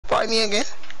try me again.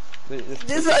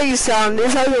 This is how you sound. This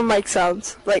is how your mic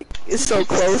sounds. Like, it's so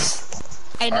close.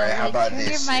 I know, Alright, how about turn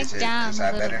this? your mic down Is a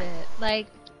that little better? bit. Like,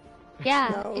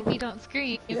 yeah, No. if you don't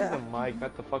scream. Yeah. The mic,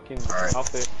 not the fucking Alright.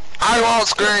 outfit. I won't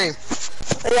scream.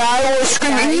 Yeah, I was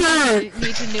screaming. Yeah, you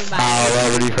need to do Ow, mine.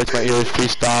 that really hurts my ears.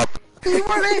 Please stop. You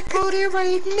wanna booty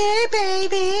rape me,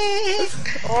 baby?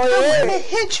 Oh, I wanna yeah.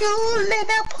 hit you,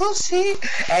 little pussy.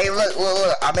 Hey, look,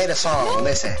 I made a song.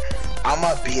 Listen,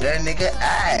 I'ma beat a nigga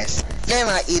ass. Then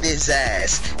I eat his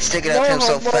ass. Stick it up him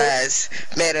so fast.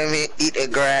 Made him eat the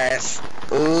grass.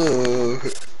 Ooh.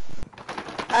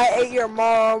 I ate your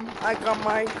mom. I got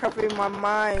Minecraft in my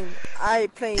mind. I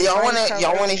playing Y'all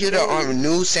Minecraft wanna hear the every day.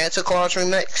 new Santa Claus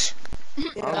remix?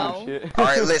 Oh, No. shit.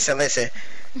 Alright, listen.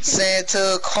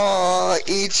 Santa Claus,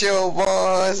 eat your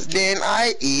balls, then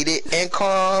I eat it and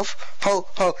cough. Ho,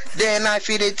 ho, then I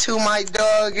feed it to my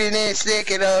dog and then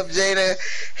stick it up, Jada.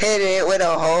 Hit it with a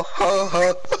ho, ho,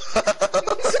 ho.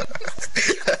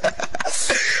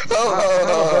 Ho, ho,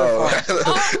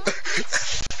 ho.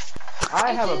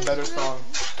 I have a better song.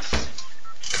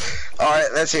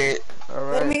 Alright, let's hear it. Let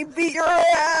Alright. me beat your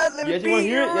ass. Let me Yes, you wanna beat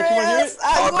hear it? your Yes, you wanna hear ass. it?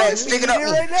 I'm Oh man, gonna stick it beat up you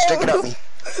me. right now. Stick it up me.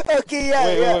 Okay, yeah,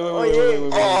 Wait, yeah. wait, Oh, wait, yeah. wait,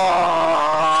 wait, wait.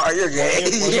 Oh, you're gay.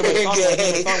 Wanna hear You're my song?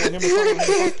 gay. Wanna hear my song? Wanna hear my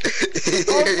song?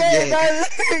 You're Okay, gay. now,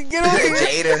 get over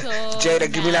here. Jada,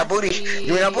 give me that booty. Give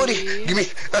me that booty. Give me.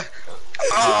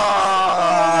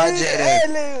 Oh, Hey,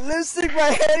 Jada. let's stick my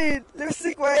head in. Let's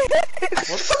stick my head in. What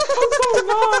the fuck's going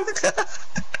on?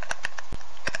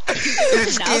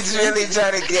 This kid's really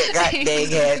trying to get god dang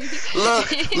head.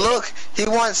 Look, he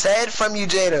wants head from you,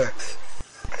 Jada.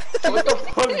 What the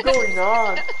fuck's going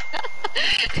on?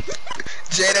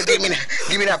 Jada,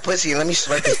 give me that pussy. Let me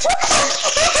slurp it.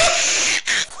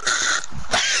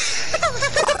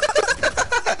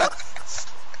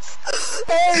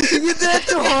 Hey, you did that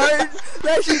too hard.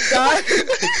 That she died.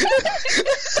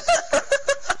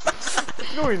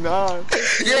 What's going on?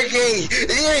 You're gay.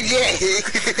 You're gay.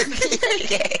 You're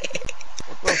gay.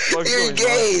 What the fuck's You're going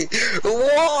gay.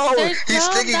 Whoa! There's He's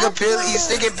no sticking a pilly. He's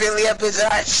sticking pilly up his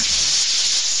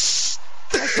ass.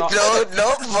 No,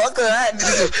 fuck that.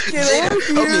 Jada,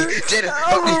 help me. Jada,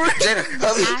 help me. Jada,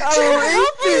 help me.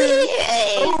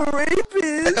 I'm a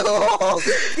rapist. Oh,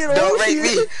 Get don't over rape here.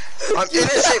 me. I'm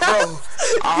innocent, bro.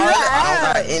 I don't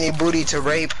got any booty to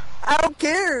rape. I don't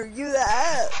care. Give the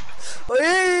ass.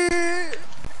 Hey.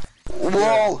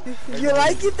 Whoa. You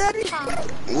like it, Daddy?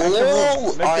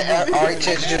 Whoa. Alright,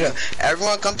 chill.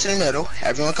 Everyone come to the middle.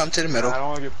 Everyone come to the middle. I don't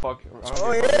wanna get fucked.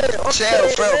 Oh yeah. Okay.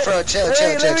 Chill, bro. Chill.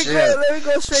 Let me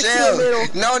go straight to the middle.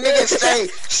 Chill. No, nigga, stay.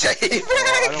 I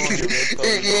don't wanna get raped.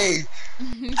 You're gay.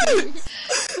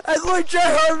 I go try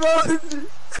hard mode.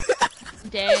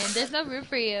 Damn, there's no room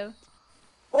for you.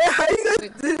 Wait, how you guys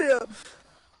did it?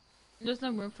 There's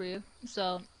no room for you.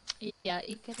 So, yeah,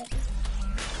 you could.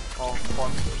 Oh,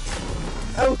 fuck.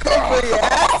 I'm coming for your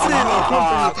ass.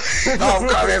 I'm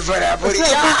coming for that booty.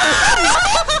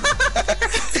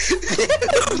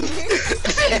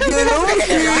 Get over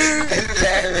here.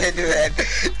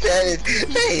 Damn it.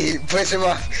 Hey, push him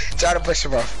off. Try to push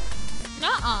him off.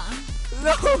 Nuh-uh.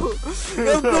 No.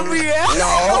 Don't come for your ass.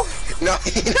 No,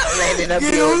 he's not landing up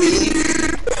Get here over with me.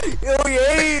 here. Oh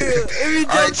yeah. If you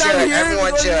Alright, jump down here,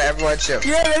 everyone chill.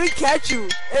 Yeah, let me catch you.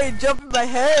 Hey, jump in my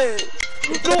head.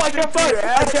 No, I can't fight!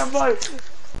 I can't fight!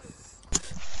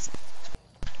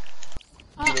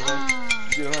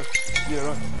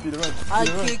 I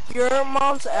kick your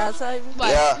mom's ass out. What?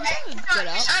 Yeah. Get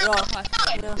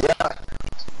up. Yeah.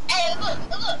 Hey, look.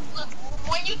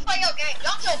 When you play your game,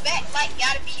 don't your back like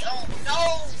gotta be on.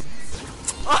 No.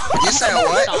 You said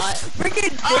what?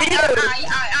 Freaking Alright. data.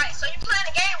 So you playing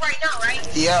the game right now, right?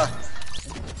 Yeah.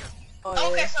 Oh,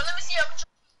 Okay, yeah. so let me see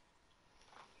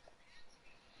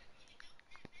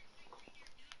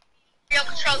your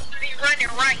controller to be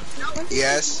running right.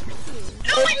 Yes.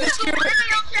 No, wait,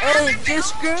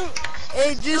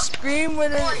 Hey, just scream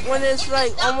when it's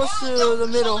like almost to the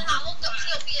middle. I hooked up to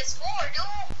your PS4, dude.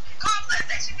 Come on,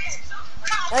 that shit.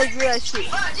 I do that shit.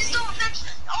 Just do next.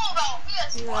 Hold on,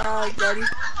 PS4. Yeah, daddy.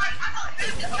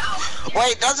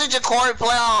 Wait, doesn't your cord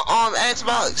play on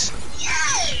Xbox?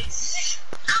 Yes!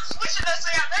 I'm switching this, so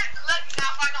y'all let me know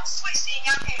if I don't switch, then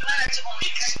y'all can't learn to me,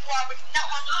 because you already know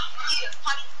I'm here,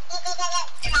 honey.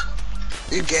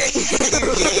 You You gay.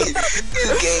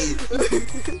 You gay.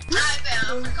 Alright, man,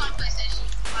 I'm gonna call PlayStation.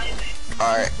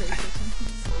 Alright.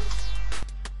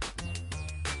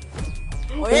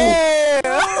 Oh, yeah!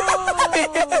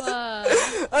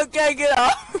 Oh, Okay, get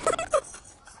off.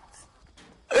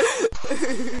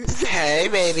 Hey,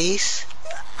 babies.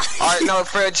 Alright, no,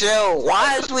 for chill.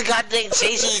 Why is we goddamn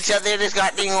chasing each other in this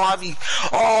goddamn lobby?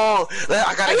 Oh,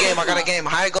 I got a game.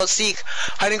 Hide and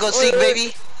go seek,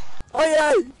 baby. Oh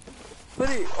yeah. Put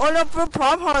it. Oh no, put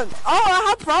prom hunt. Oh, I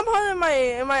have prom hunt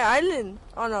in my island.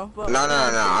 Oh no. But, No.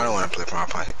 I don't want to play prom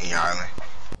hunt in your island.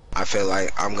 I feel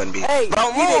like I'm gonna be. Hey,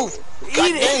 bro, move! God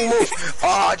it. dang, move!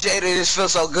 Oh, Jada, this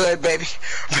feels so good, baby.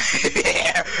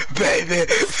 baby.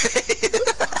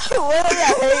 What did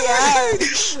I hate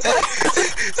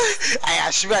Hey, I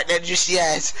smacked that juicy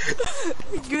ass.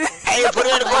 Give Hey, put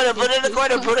it in the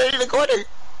corner.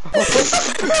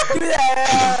 me that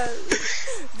ass.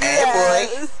 Hey,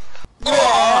 boy.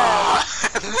 Oh,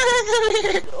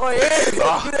 Oh yeah.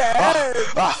 Give me that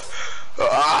ass.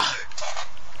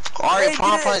 Alright, Hey,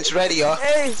 prom get it. hunt's ready, y'all.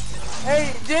 Hey,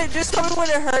 just tell me when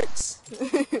it hurts.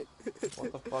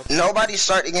 What the fuck? Nobody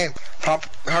start the game.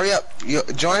 Hurry up.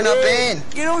 Join up in.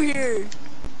 Get over here.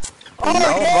 Oh No,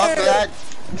 yeah. fuck that.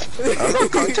 I'm gonna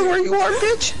come to where you are,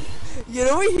 bitch. Get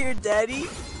over here, daddy.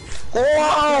 Whoa,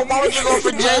 why would you go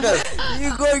for Jada?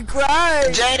 You going cry.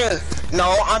 Jada.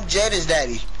 No, I'm Jada's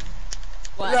daddy.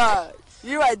 What? Nah,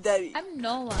 you're my daddy. I'm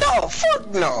no one. No, fuck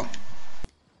no.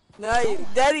 Nah,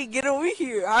 daddy, get over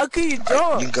here. How can you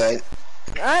jump? You good.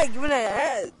 Alright, give me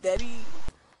that ass, daddy.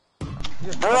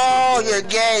 Bro, you're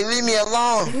gay. Leave me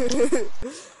alone.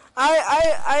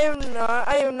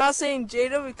 I am not saying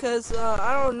Jada because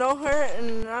I don't know her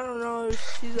and I don't know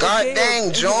if she's God okay.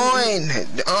 dang,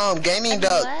 join. Gaming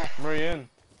duck. What? Marianne,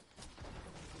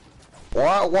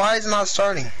 Why is it not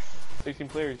starting? 16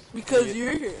 players. Because Idiot.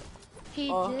 you're here. He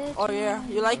did. Oh yeah,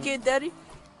 you like it, daddy?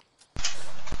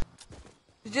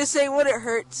 Just say what it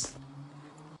hurts.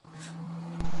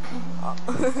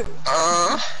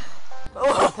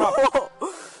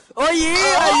 Oh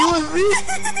yeah, you and me.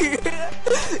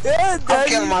 Yeah, I'm daddy.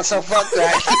 killing myself. Fuck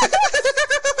that.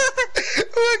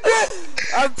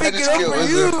 I'm picking just up killed for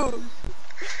myself. you.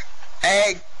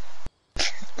 Hey,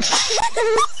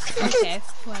 Okay,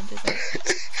 one, two, three.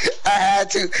 I had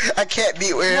to. I can't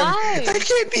be with him. Why? I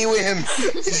can't be with him.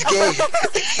 He's gay.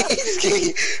 He's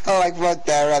gay. I'm like, fuck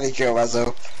that. I'd rather kill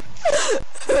myself.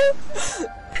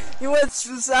 You went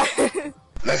suicide.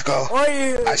 Let's go. Oh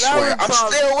yeah. I swear. I'm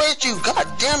still with you. God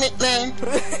damn it, man.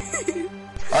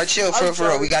 Alright, chill. For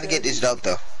real. We gotta get this dub,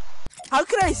 though. How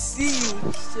can I see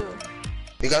you still?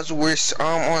 Because we're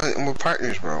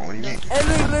partners, bro. What do you mean? Hey,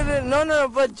 look, no,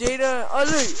 but Jada. Oh,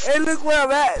 look, hey, look where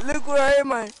I'm at. Look where I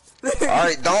am.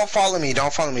 Alright, don't follow me.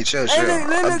 Chill, Hey, chill.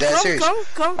 look, I'm dead serious.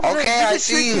 come. Okay, Look, I there's a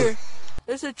see trick you. here.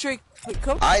 There's a trick. Look,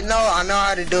 come. I know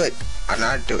how to do it.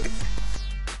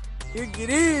 You get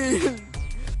in.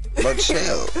 But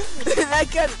chill. That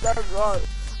kind of sounds wrong.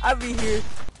 I'll be here.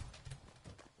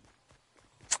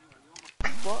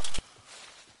 What?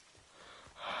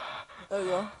 There you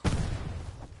go.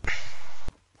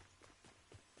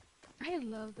 I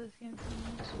love this game so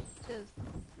much. Just.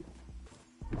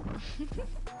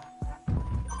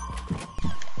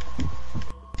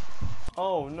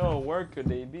 Oh no, where could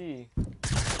they be?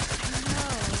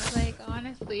 No, like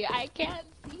honestly, I can't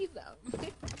see them.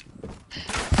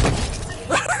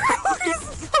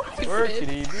 Where could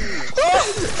he be?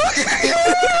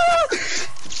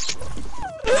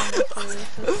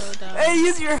 So dumb. Hey,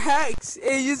 use your hacks.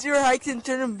 Hey, use your hacks and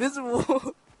turn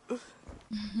invisible.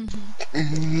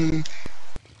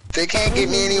 They can't get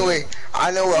me anyway.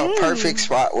 I know a perfect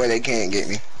spot where they can't get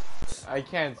me. I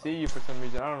can't see you for some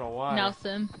reason. I don't know why.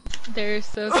 Nelson, they're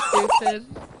so stupid.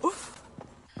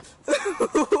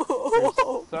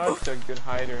 You're such a good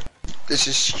hider.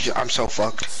 I'm so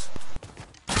fucked.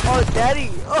 Oh, daddy.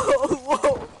 Oh,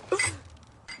 whoa.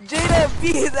 Jada,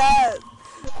 beat that.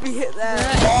 Beat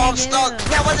that. Oh, I'm stuck.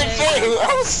 That wasn't fair.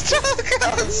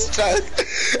 I was stuck.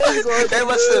 They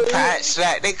must have patched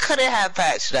that. They couldn't have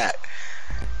patched that.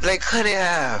 They couldn't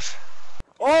have.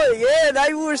 Oh, yeah. Now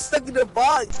you were stuck in the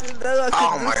box.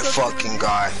 Oh my fucking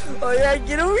god. Oh, yeah.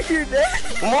 Get over here, daddy.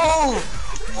 Move!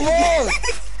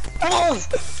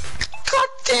 God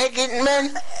dang it, man.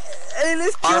 Hey,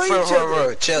 let's kill Alright, each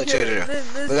other. chill.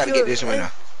 Let's We gotta kill get this one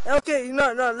now. Okay,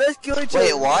 no, let's kill each other.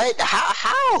 Wait, what?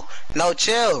 How? No,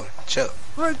 chill.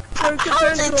 For How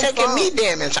is it taking me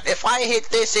damage? If I hit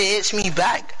this, it hits me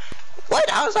back. What?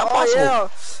 How is that possible? Yeah.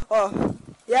 Oh,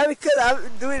 yeah, because I'm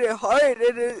doing it hard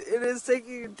and it is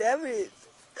taking you damage.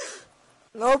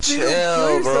 No, please don't kill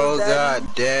Chill, yourself, bro. Daddy.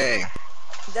 God dang.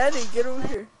 Daddy, get over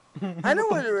here. I know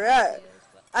where they're at.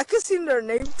 I can see their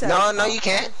name tag. No, you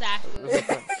can't. Exactly.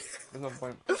 There's no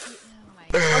point. Oh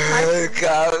my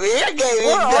god. Come here,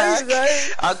 Where are you baby.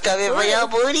 guys? I'm coming for your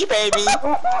booty, baby.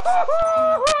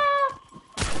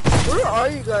 Where are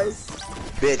you guys?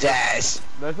 Bitch ass.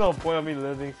 There's no point of me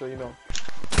living, so you know.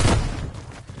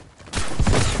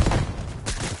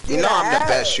 You know I'm the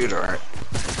best shooter, right?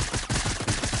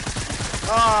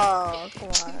 Oh, come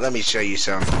on. Let me show you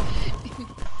some.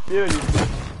 Dude,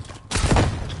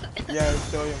 yeah,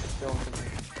 show him something.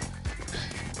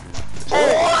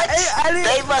 What? Hey,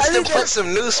 They must have put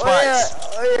some new spots.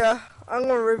 Oh yeah. I'm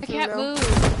gonna rip I you can't now.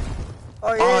 move.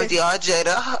 Oh Oh, yeah. yeah,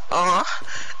 Jada.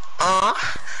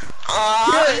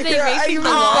 They Here, raping I the use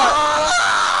wall.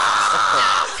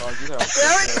 Oh, these are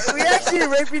Yeah, we actually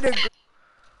raping the.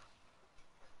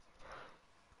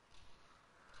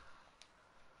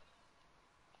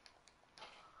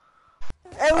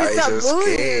 Hey, we I stop so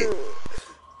bullying scared.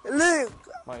 you. Look,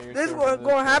 my ears this hurt what's from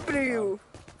gonna this. happen to you.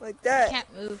 Like that.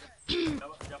 Can't move.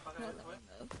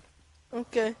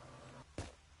 Okay.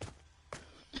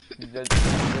 Hey,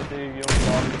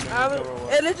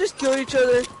 Hey, let's just kill each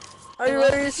other. Are you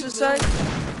ready to suicide?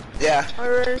 Yeah. Are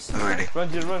you ready to suicide?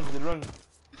 Alrighty. run.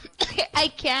 I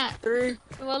can't. 3,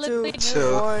 Well, let's 2, play move.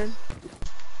 Two. 1.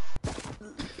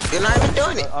 You're not even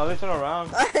doing it. I'll turn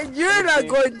around. You're not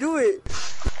going to do it.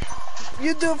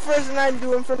 You do it first and I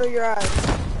do it in front of your eyes.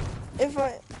 If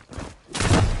I...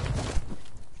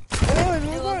 Anyways,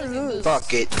 we're going to lose.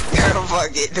 Fuck it.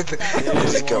 Fuck it. I'm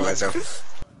gonna kill myself.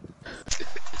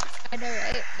 I know,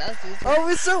 right? That was easy. Oh,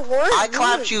 we're so worried. I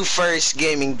clapped you first,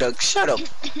 Gaming Duck. Shut up.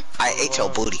 I ate your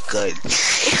booty good.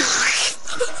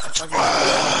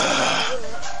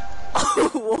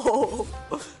 Whoa.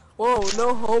 Whoa,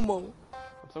 no homo.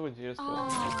 I'm so with you still.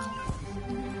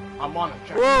 Oh. I'm on a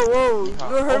track. Whoa. You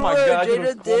heard Oh my what god, I Jada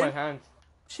just hold my did? hands.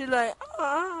 She like,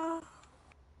 ah.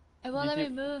 It won't let me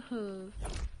Did move.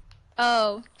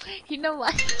 Oh, you know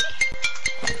what?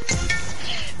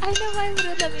 I know why it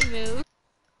wouldn't let me move.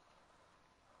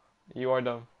 You are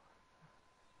dumb.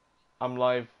 I'm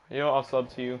live. Yo, I'll sub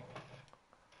to you.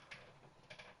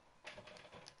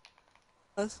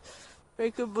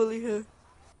 Make a bully her.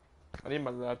 I need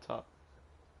my laptop.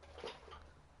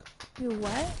 You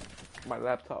what? My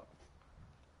laptop.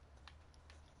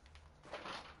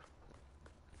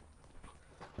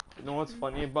 You know what's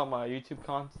funny about my YouTube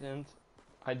content?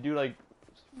 I do like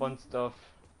fun stuff.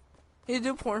 You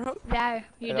do Pornhub? Yeah,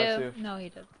 you Yeah, that do. too. No, you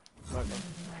do. Okay.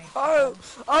 Oh,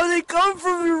 they come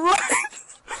from you, right?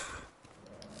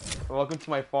 Welcome to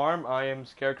my farm. I am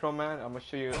Scarecrow Man. I'm gonna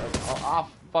show you.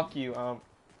 Fuck you.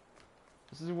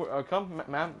 This is where. Come,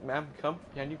 ma'am, come.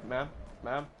 Can you, ma'am?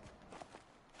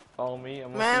 Follow me.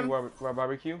 I'm gonna show you where I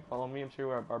barbecue. Follow me. I'm sure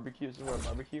where I barbecue. This is where I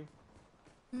barbecue.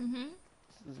 Mhm.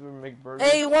 This is where we make burgers.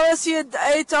 Hey,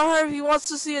 hey, tell her if he wants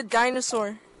to see a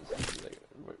dinosaur.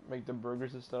 Make the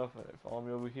burgers and stuff. Follow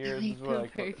me over here. This Make is where the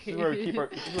this is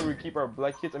where we keep our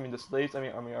black kids. I mean the slaves. I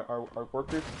mean our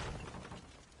workers.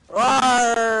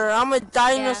 Roar, I'm a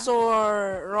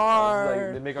dinosaur. Roar.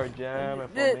 Like they make our jam and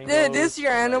flamingos. This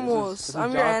your animals. This is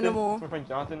I'm your Jonathan. animal. This is my friend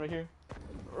Jonathan right here.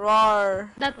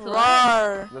 Roar. That's what?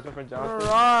 Roar. That's my friend Jonathan.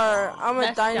 Roar. I'm a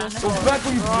That's dinosaur. Jonathan. Back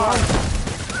when you Roar.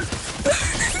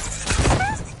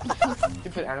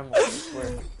 Stupid animals, I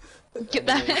swear. Get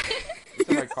that. These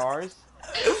are my cars.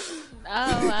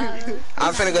 Oh wow.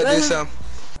 I'm finna go do some.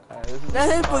 That's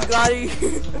his Bugatti.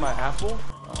 This is my apple.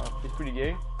 He's pretty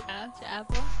gay. That's your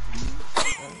apple.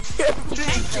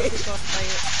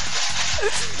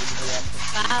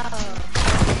 Wow.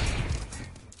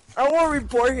 I won't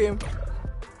report him.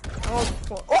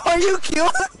 Oh, you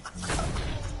killed him?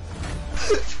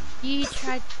 He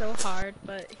tried so hard,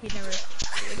 but he never.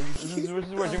 This is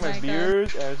where I Oh drink my my God.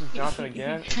 beers. This is Jonathan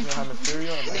again. This is where I have my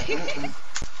cereal.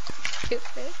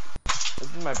 This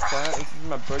is my plan. This is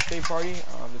my birthday party. This is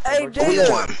my Hey, birthday We Jada.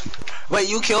 won. Wait,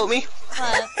 you killed me?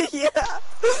 What? Yeah.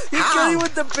 You How? killed him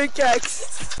with the pickaxe.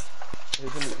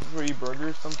 This is where we eat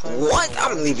burgers sometimes. What?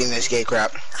 I'm leaving this gay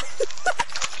crap. I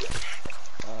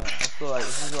feel like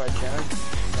this is where I dance.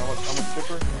 I'm a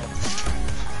stripper.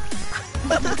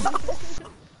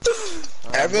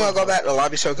 Everyone go back to the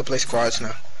lobby so we can play squads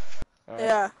now. Alright,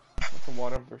 Yeah. get some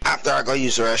water first. After I go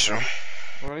use the restroom.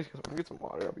 I'm gonna get some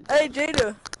water. I'll be Hey,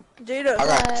 Jada. I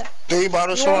got What? 3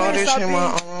 bottles You of want me to water stop in my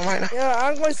room right now. Yeah,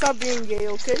 I'm going to stop being gay,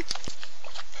 okay?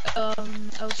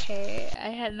 Okay. I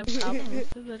had no problem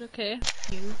with it, but okay.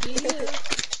 You be it.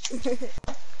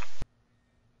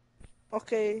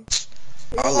 Okay.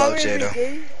 I You love want me to be Jada.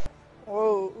 gay?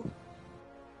 Whoa.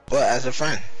 Well, as a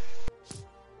friend.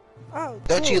 Oh,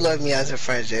 Don't cool. you love me as a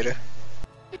friend, Jada?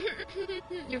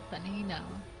 You're funny, no.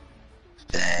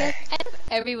 Eh. Yes, I have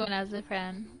everyone as a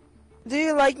friend. Do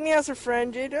you like me as a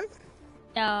friend, Jada?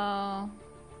 No.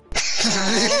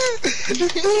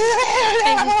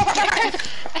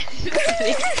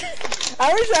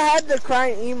 I wish I had the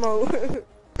crying emo.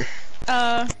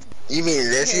 You mean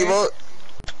this Here. emote?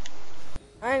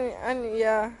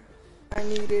 yeah. I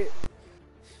need it.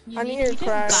 I need your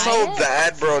crack. So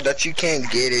bad, bro, that you can't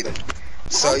get it.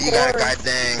 So you gotta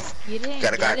goddamn, You didn't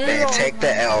gotta get goddamn it? take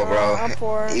the L, bro. I'm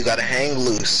poor. You gotta hang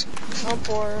loose. I'm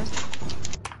poor.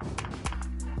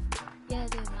 Yeah,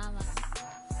 dude, mama.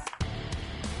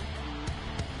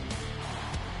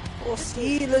 Well,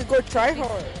 see, let's go try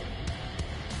hard.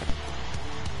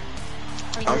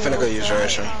 I'm finna go use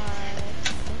restroom.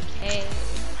 Okay.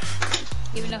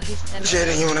 Even though he's never.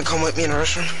 Jaden, you wanna come with me in the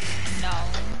restroom? No,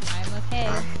 I'm okay.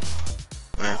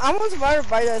 I was about to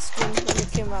buy that skin when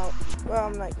it came out. Well,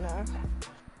 I'm like, nah.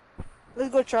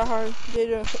 Let's go try hard.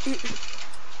 Jada.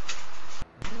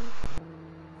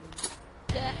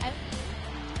 Yeah,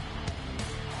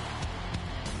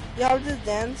 Y'all just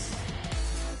dance.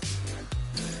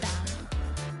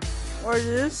 Or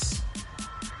this.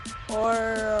 Or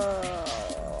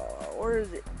where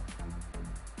is it?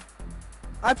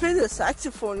 I play the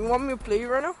saxophone. You want me to play it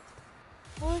right now?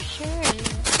 oh, sure.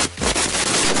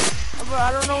 But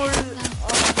I don't know where it is.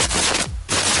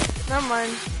 Never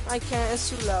mind. I can't. It's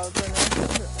too loud right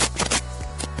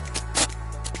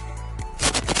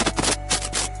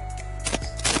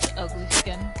now. Ugly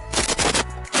skin.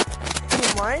 You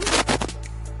mind?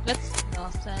 That's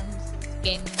nonsense.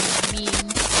 Skin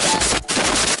means that.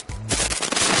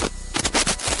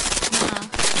 Nah.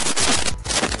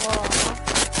 Wow.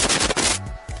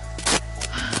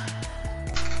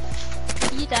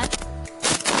 You done?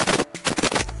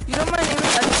 You know my name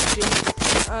is actually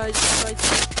James. Just like.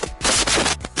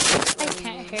 I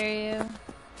can't hear you.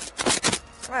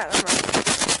 Alright, alright.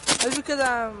 That's because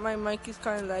my mic is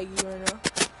kind of laggy right now.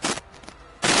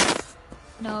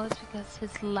 No, it's because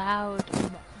his loud,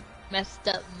 messed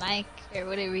up mic or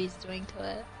whatever he's doing to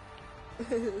it.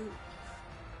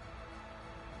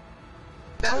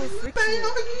 I was freaking.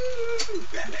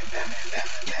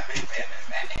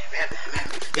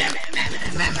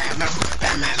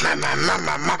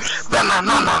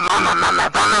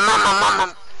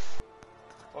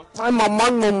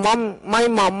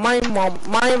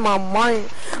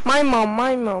 My mom,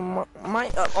 oh my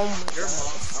god.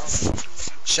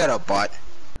 Shut up, bot.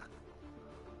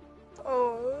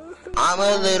 Oh. I'm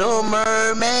a little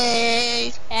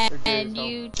mermaid. And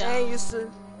you don't.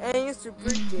 And used to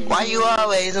break it. Why you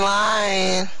always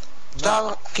lying?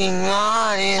 Talking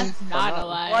lying. That's not a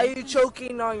lie. Why you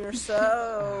choking on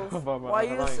yourself? Why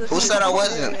you used to Who said I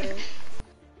wasn't?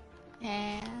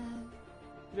 And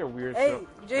You're weird. Hey,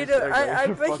 Jada, I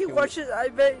bet he Fucking watches. I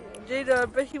bet Jada. I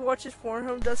bet he watches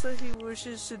Pornhub. That's why he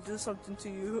wishes to do something to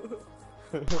you.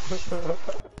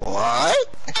 What?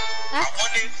 I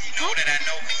wonder if you know that I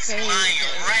know he's lying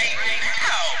right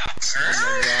now.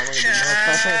 Okay,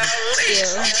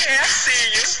 I see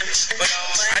you. But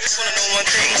I just want to know one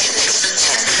thing.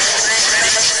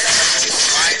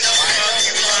 Why the fuck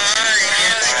you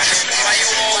lying? Why you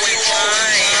always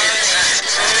lying?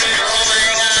 Oh my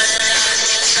god.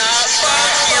 Stop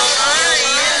fucking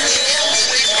lying. You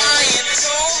always lying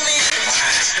to me.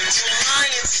 You're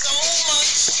lying so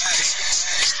much.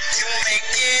 You're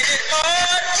making it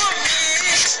hard for me.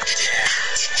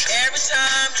 Every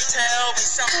time you tell me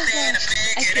something, I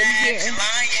figure that you're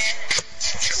lying.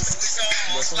 It's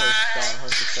almost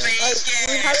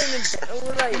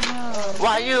We're like,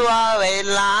 Why you always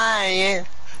lying?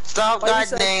 Stop Why you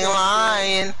so goddamn gay?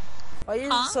 lying. why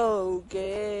you so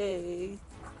gay?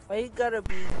 Why you gotta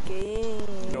be gay?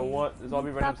 You know what? This all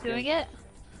be random stop doing skins.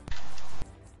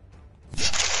 it.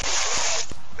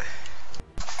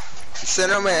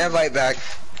 Send him an invite back.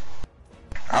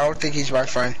 I don't think he's my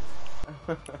friend.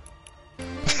 I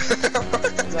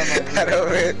don't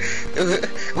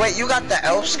Wait, you got the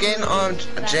elf skin on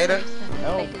Jada?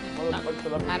 Elf?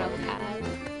 Battle Pass.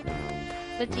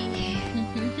 But do you?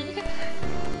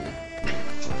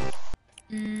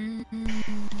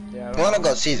 Yeah, I You wanna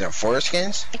go season 4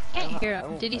 skins? I can't hear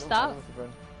him. Did he stop?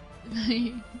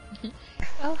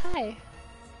 Oh, hi.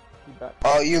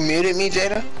 Oh, you muted me,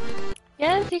 Jada?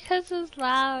 Yes, because it was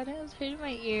loud. It was hurting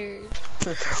my ears.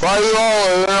 Why you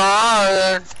always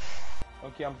lying?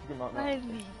 Okay, I'm freaking out now. Why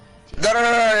me? No.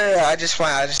 I just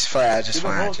fine.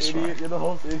 You're the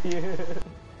host idiot.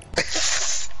 My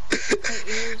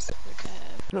ears are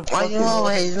dead. Why you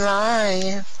always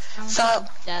lying? I'm Stop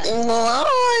dead.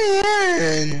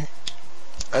 lying.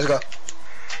 Let's go.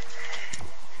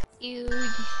 You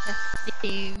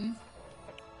disgusting.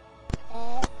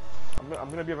 I'm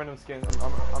gonna be a random skin.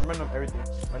 I'm random everything.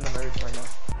 Random everything right now.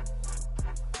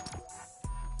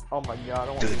 Oh my god, I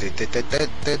don't want to.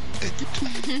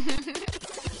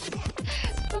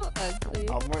 So ugly.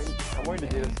 I'm wearing the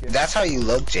Jada skin. That's how you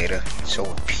look, Jada. So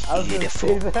I was gonna beautiful.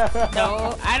 say that.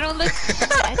 No, I don't look.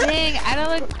 I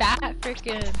don't look that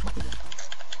freaking.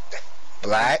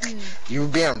 Black? You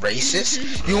being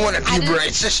racist? You want to be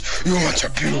racist? You want to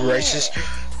be racist?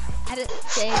 I didn't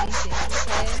say anything,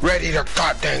 okay? Ready to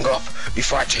goddamn up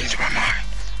before I change my mind.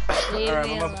 Leave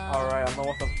me alone. Alright, I'm gonna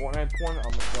watch some Fortnite porn. I'm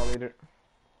gonna see y'all later.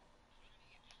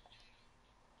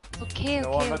 Okay, You know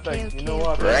what, okay. you know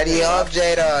what? Ready up,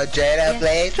 Jada. Jada,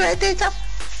 please. Ready to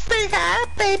freak out,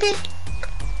 baby.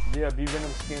 Yeah, be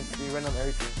random skins, be random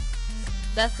everything.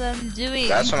 That's what I'm doing.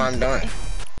 That's what I'm doing.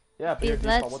 Yeah, but He your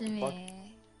default, lets what the fuck? me.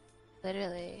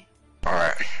 Literally.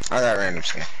 Alright, I got random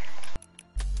skin.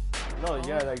 No,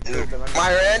 yeah, like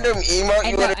my random emote,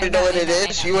 you wanna know what it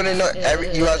is? You wanna know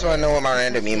you guys wanna know what my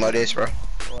random emote is, bro?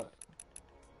 What?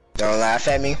 Don't laugh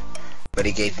at me, but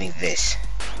he gave me this.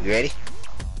 You ready?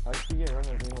 I should get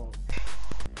random emote.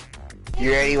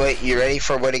 You ready? Wait, you ready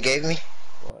for what it gave me?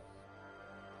 What?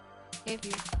 Gave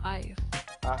you 5.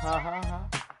 Ha ha ha.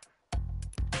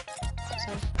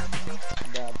 So funny.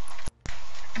 Bad.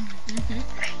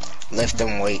 Lift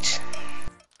them weights.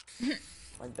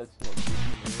 Like that's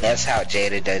That's how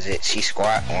Jada does it. She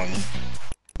squat on me.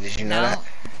 Did you know that?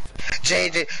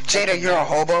 Jada, you're a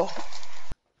hobo?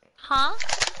 Huh?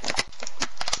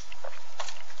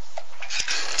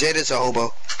 Jada's a hobo.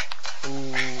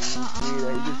 Ooh,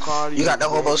 You got the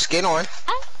hobo skin on.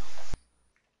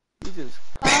 You just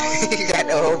You got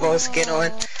the hobo skin on.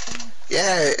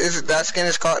 Yeah, that skin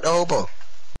is called the hobo.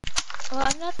 Well,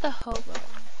 I'm not the hobo.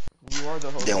 You are the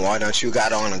hobo. Then why don't you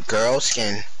got on a girl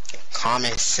skin?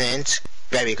 Common sense,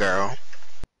 baby girl.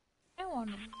 I want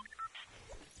to.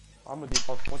 I'm a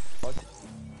default. What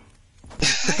the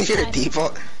fuck? You're a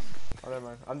default. Whatever,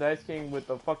 man. I'm the Ice King with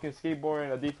the fucking skateboard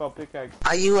and a default pickaxe.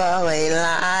 Are you always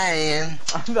lying?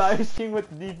 I'm the Ice King with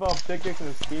the default pickaxe and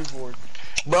a skateboard.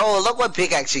 Bro, look what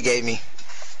pickaxe you gave me.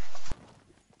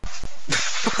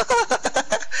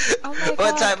 Oh my What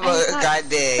god, type of I got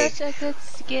goddamn? such a good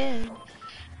skin.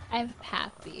 I'm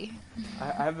happy.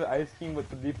 I have the Ice King with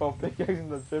the default pickaxe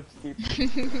and the zip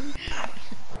skateboard.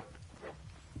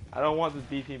 I don't want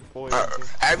the DP boy.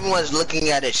 Everyone's looking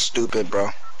at it stupid, bro.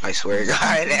 I swear to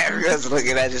God, everyone's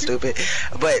looking at it stupid.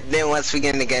 But then once we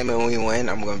get in the game and we win,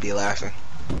 I'm gonna be laughing.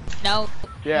 No.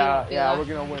 Yeah, yeah, we're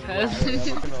gonna win. Yeah, we're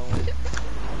gonna win.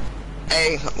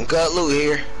 Hey, good loot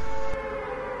here.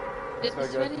 It's So I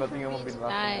guess ready for nothing I me won't be to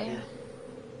laughing die. at.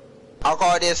 I'll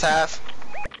call this half.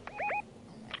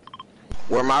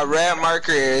 Where my red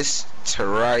marker is to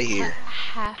right here. What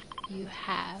half you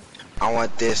have? I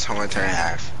want this whole entire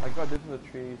half. I got this in the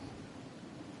trees.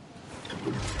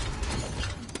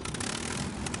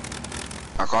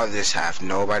 I call this half.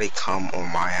 Nobody come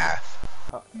on my half.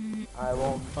 I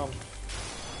won't come.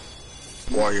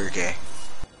 Or you're gay.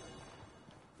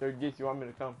 They're gay, you want me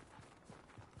to come?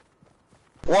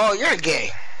 Well, you're gay.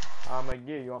 I'm a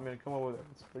gay, you want me to come over there?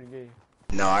 It's pretty gay.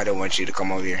 No, I don't want you to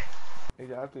come over here.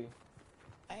 Exactly.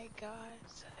 My god.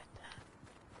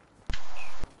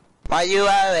 Why you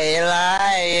always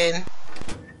lying?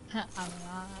 I'm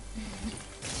not.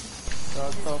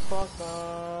 Shut the fuck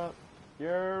up.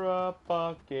 You're a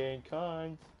fucking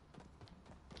cunt.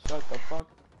 Shut the fuck.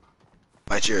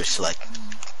 But you're a slut.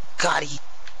 Got it.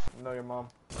 No, your mom.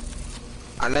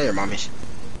 I know your mom is.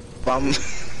 Bum.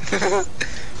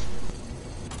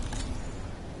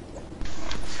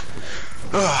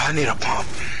 Oh, I need a pump.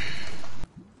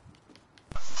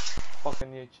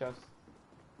 Fucking need a chest.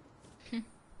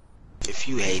 If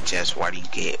you hate chest, why do you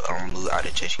get loot out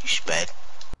of chest, you sped?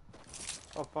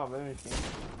 Oh fuck, let me see.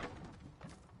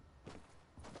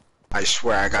 I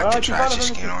swear I got the tragic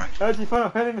skin on. I actually found a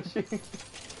vending machine.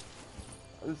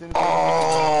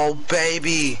 Oh,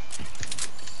 baby.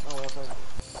 Oh,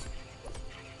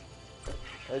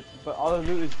 well, but all the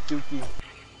loot is dookie. You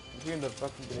hear the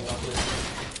fucking getting out there.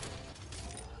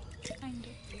 Kind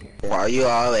of weird. Why you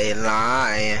always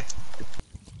lying?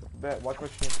 Bet, watch my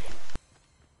stream.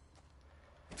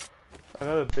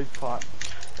 Another big pot.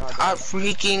 God, I'm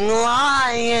freaking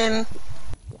lying.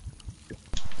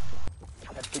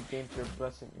 Epic Games, you're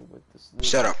blessing me with this loot.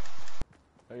 Shut up.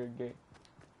 Oh, you're gay.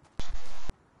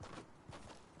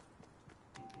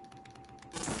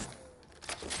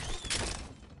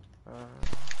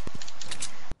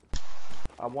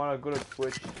 I wanna go to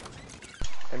Twitch.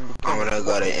 And I'm gonna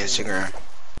go to Instagram.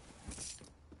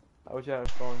 I wish I had a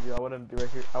phone, dude. I wouldn't be right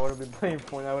here. I wouldn't be playing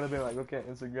Fortnite. I would have been like looking at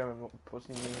Instagram and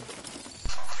posting memes.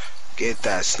 Get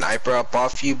that sniper up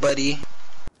off you, buddy.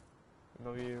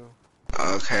 No, you.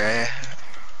 Okay.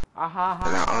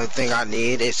 And the only thing I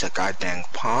need is a goddamn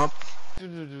pump.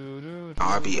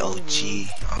 I'll be OG.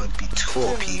 I'll be 2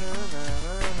 OP.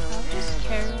 I'll just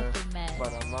carry up the meds.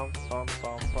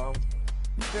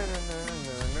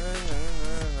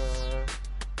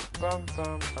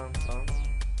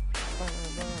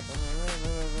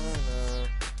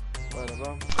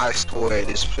 I swear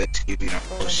this place gives you no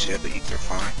bullshit, but you can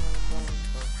find.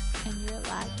 And you're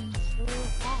lagging so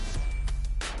fast.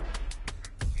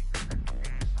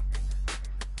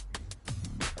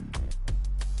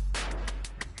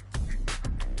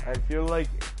 I feel like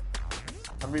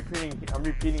I'm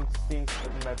repeating scenes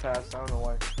in my past. I don't know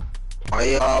why. Why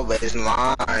you always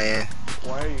lying?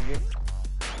 Why are you getting?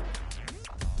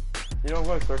 You don't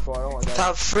go in circle. I don't want that.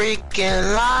 Stop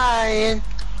freaking lying.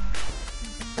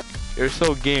 You're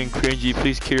so gay and cringy.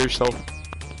 Please kill yourself.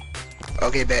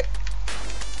 Okay, bet.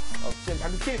 Oh shit!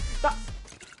 I'm just kidding. Stop.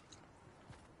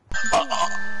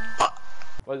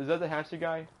 What is that? The hamster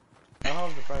guy? I don't have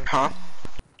him as a friend. Huh?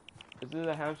 Is this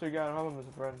the hamster guy? I don't have him as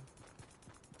a friend.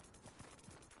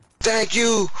 Thank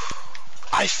you.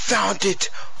 I found it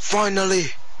finally.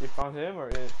 You found him or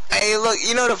it? Hey, look.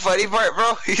 You know the funny part,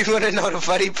 bro? You wanna know the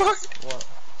funny part? What?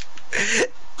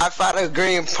 I found a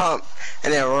green pump,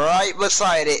 and then right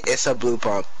beside it, it's a blue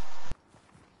pump.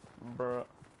 Bruh.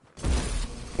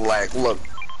 Like, look.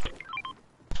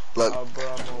 Look.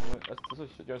 Bruh moment. That's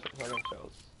just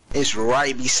shells. It's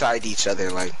right beside each other,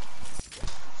 like.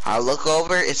 I look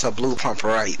over, it's a blue pump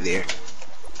right there.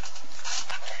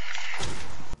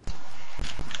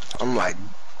 I'm like,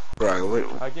 bro,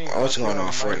 what's going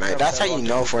on Fortnite? That's how you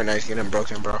know Fortnite's getting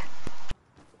broken, bro.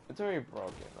 It's already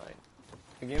broken, like.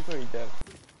 The game's already dead.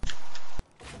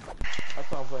 That's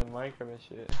why I'm playing Minecraft and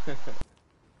shit.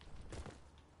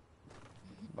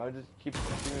 But I just keep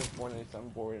doing Fortnite, so I'm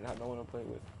bored and have no one to play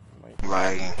with.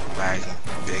 Lagging,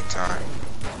 big time.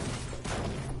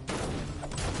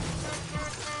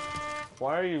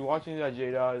 Why are you watching that,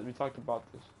 Jada? We talked about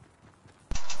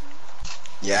this.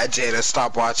 Yeah, Jada,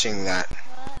 stop watching that.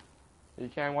 What? You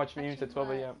can't watch memes at 12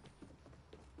 a.m.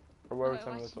 Or whatever Oh,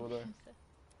 time it is over there.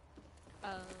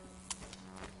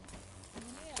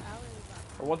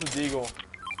 Or what's a deagle?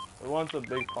 Or what's a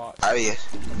big pot? Oh, yeah.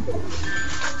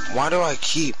 Why do I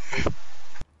keep?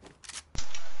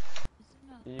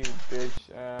 You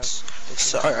bitch ass.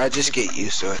 Sorry, I just get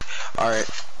used to it. Alright.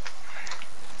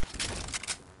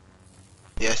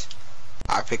 Yes.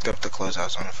 I picked up the clothes I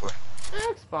was on the floor.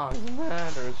 Xbox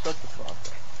matters. Shut the fuck up.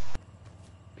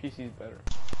 PC's better.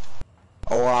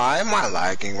 Oh, why am I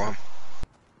lagging, Mom?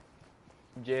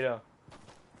 Jada.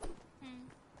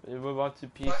 You move on to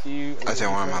PC. I said,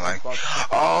 why am I lagging?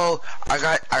 Oh,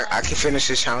 I can finish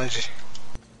this challenge.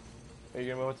 Are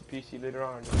you gonna move on to PC later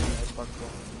on or just Xbox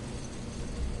One?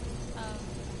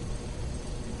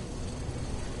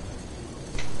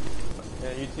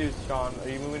 Yeah, you too, Sean. Are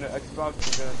you moving to Xbox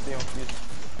or are you gonna stay on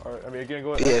PC? Or, I mean, you're gonna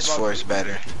go with PS4 is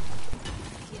better.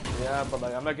 Yeah, but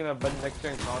like, I'm not gonna buy next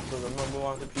gen consoles. I'm gonna move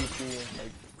on to PC and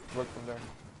like, work from there.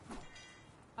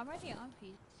 I'm already on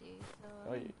PC, so...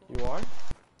 Oh, you are?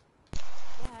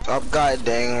 Yeah. Stop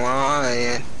goddamn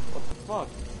lying. What the fuck?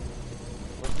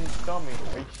 What did you tell me?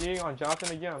 Are you cheating on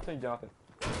Jonathan again? I'm saying Jonathan.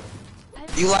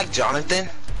 You like Jonathan?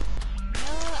 No,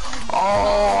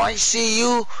 Oh, I see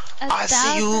you. I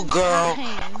see you, girl.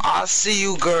 times. I see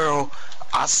you, girl.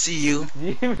 I see you. Do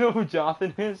you even know who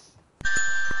Jonathan is?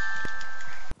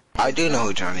 I do know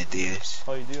who Jonathan is.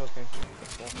 Oh, you do? Okay.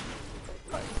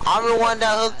 I'm the one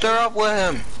that hooked her up with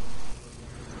him.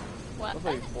 What? That's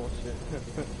like bullshit.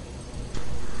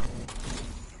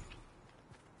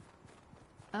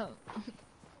 Oh.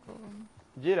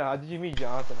 Jada, how did you meet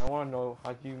Jonathan? I wanna know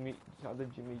how did you meet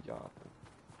Jonathan?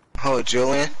 Oh,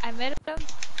 Julian? I met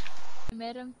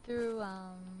him through,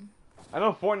 I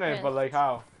know Fortnite, Friends. but like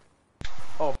how?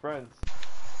 Oh, friends.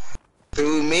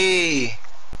 Through me.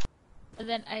 and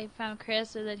then I found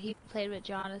Chris, and then he played with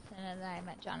Jonathan, and then I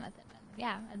met Jonathan, and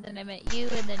yeah, and then I met you,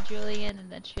 and then Julian,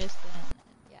 and then Tristan, and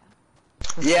yeah.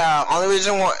 Yeah, only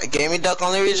reason why Gaming Duck,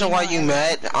 only reason why you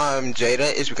met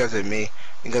Jada is because of me.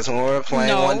 Because when we were playing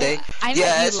No, one day, I met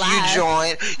yes, you last.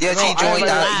 joined. Yes, No, he joined.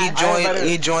 I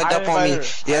He joined up on me.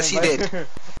 Yes, he did.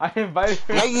 I invited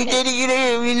her. No, you didn't. You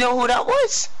didn't even know who that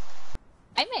was.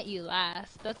 I met you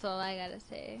last. That's all I gotta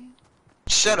say.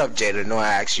 Shut up, Jada. No, I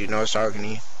asked you. No, I was talking to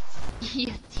you.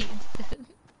 Yes, you did.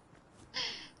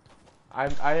 I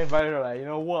invited her. Like, you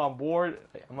know what? I'm bored.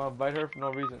 I'm gonna invite her for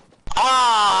no reason.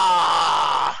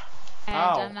 Ah! And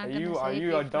Ow! I'm not Are gonna you say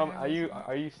a big dumb? for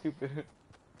Are you stupid?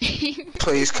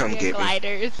 Please come Your get me.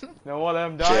 gliders. No, what? Let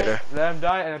him die. Jada. Let him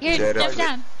die, and Here, Jada. jump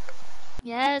down.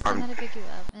 Yes, I'm I'm- gonna pick you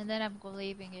up, and then I'm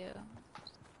leaving you.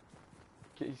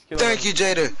 Thank you,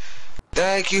 Jada.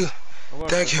 Thank you.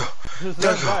 Thank you. Just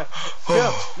let him die.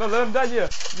 Oh. No, let him die, yeah.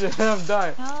 Just let him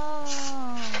die. No.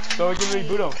 So we can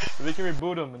reboot him. Why? So we can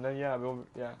reboot him, and then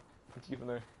let's keep him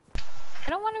there. I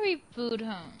don't want to reboot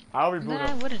him. I'll And reboot then I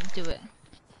him. wouldn't do it.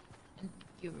 And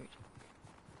you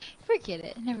were... Forget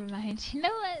it. Never mind. You know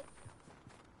what?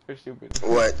 You're stupid.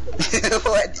 What?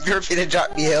 What? You're finna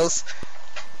drop me hills?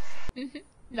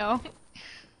 No.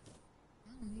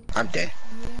 I'm dead.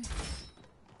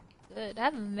 Good. I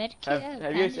have a med kit. I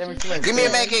Have you guys ever seen like? Give me the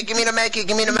med kit, give me the med kit,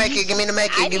 give me the med kit, give me the med I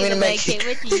kit, give me need the a med med kit. kit.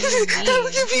 What do you I'll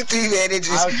mean? give you 3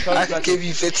 bandages. I'll I'll give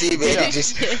you 15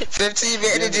 bandages. 15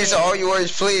 bandages, all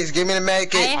yours, please. Give me the med I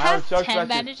kit. have choke 10 scratches.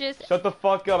 bandages. Shut the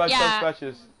fuck up! I Yeah. choke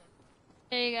scratches.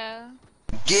 There you go.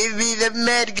 Give me the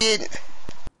med kit.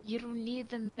 You don't need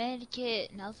the med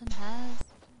kit. Nelson has Choke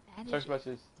bandages.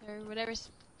 scratches. Or whatever.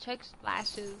 Choke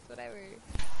splashes. Whatever.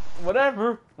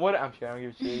 Whatever. What? I'm sure I don't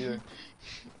give a shit either.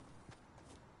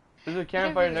 There's a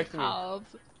campfire Whatever next to they're me. called.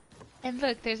 And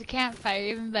look, there's a campfire.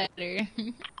 Even better.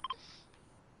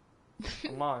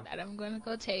 Come on. That I'm gonna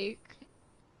go take.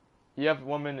 You have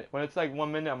 1 minute. When it's like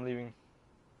 1 minute, I'm leaving.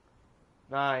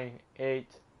 9, 8,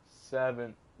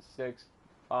 7, 6,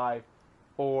 5,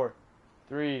 4,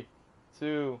 3,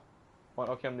 2, 1.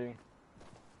 Okay, I'm leaving.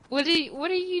 What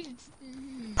are you?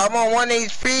 I'm on 1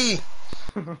 HP.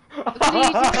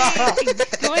 What are you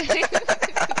doing?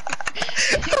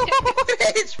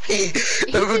 HP.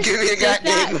 Give me a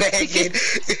goddamn med kit.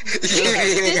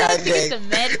 Give me a goddamn. the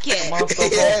med kit. Come on, so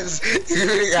Yes, give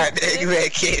me a goddamn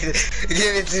med kit.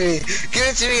 Give it to me. Give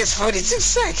it to me. It's 42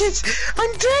 seconds.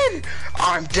 I'm dead.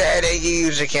 I'm dead. And you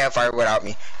use a campfire without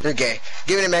me. You're gay.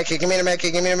 Give me the med kit. Give me the med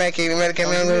kit. Give me the med kit. Give me the med kit.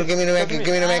 Give me the med kit.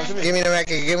 Give me the med kit. Give me the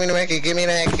med kit. Give me the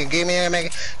med kit. Give me the med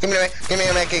kit. Give me the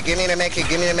med kit. Give me the med kit. Give me the med kit.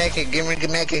 Give me the med kit. Give me the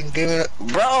med kit. Give me the.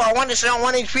 Bro, I want to stay on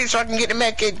 1 HP so I can get the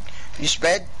med kit. You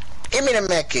sped? Give me the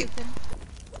med kit.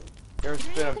 You're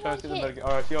spit. I'm trying to see the medic.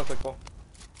 Alright, see you also cool.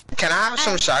 Can I have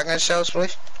some shotgun shells,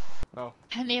 please? No.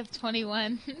 I only have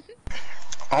 21.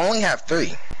 I only have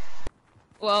 3.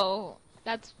 Whoa,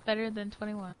 that's better than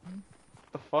 21.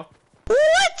 The fuck?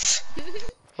 What?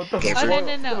 What the Okay, fuck? Oh bro. no What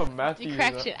no type of no! math do you use,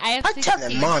 Correction. I have I'm 16.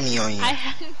 telling mommy on you. I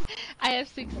have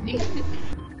 60.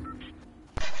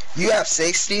 You have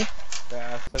 60?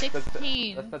 Yeah, that's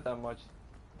 16. that's not that much.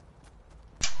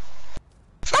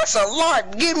 That's a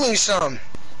lot. Give me some.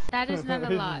 That is not a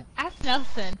lot. Ask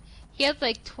Nelson. He has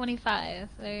like 25.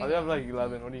 There I you have go. like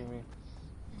 11. What do you mean?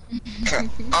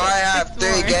 I have 3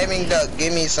 more. gaming duck.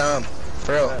 Give me some.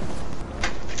 For real. Yeah.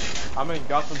 I'm in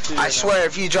Gotham City. I right swear,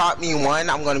 if you drop me 1,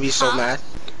 I'm gonna be so Huh? mad.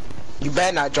 You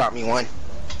better not drop me 1. Now.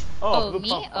 Oh, Blue me?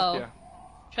 Pump, fuck Oh. yeah.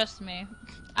 Trust me.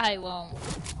 I won't.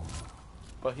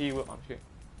 But he will. I'm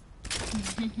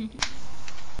kidding.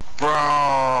 Bro,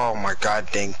 oh my god,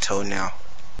 dang toenail.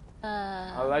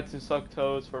 I like to suck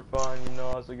toes for fun. You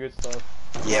know, that's the good stuff.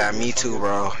 Yeah, me too,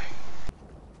 bro.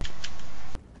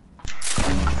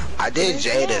 I did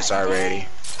Jada's already.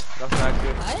 That's an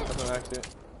accident. What? That's an accident.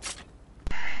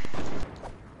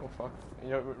 Oh fuck. You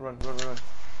know, run.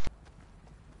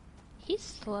 He's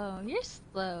slow. You're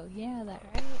slow. You know that,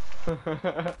 right?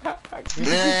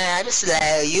 Nah, I'm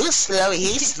slow. You slow.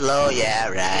 He's slow. Yeah,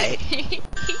 right. He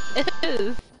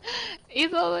is.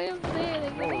 He's all the way up there.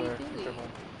 Like, what are you Over. doing? Careful.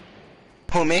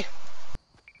 Who, me?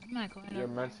 I'm not going You're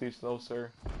over. mentally slow,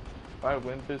 sir. If I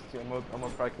win this, I'm a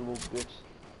practical bitch.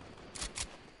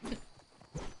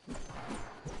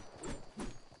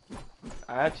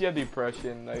 I actually have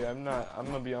depression. Like I'm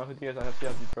gonna be honest with you guys. I actually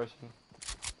have depression.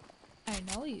 I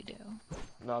know you do.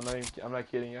 No, I'm not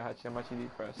kidding. I'm actually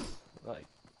depressed. Like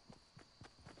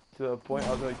to the point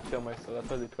I was gonna kill myself. That's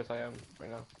how depressed I am right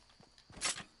now.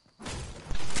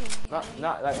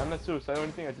 Not like I'm not suicidal or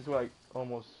anything. I just like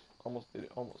almost did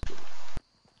it.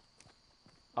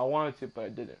 I wanted to, but I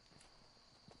didn't.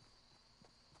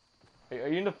 Hey, are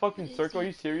you in the fucking What is circle? Are he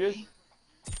you serious? doing?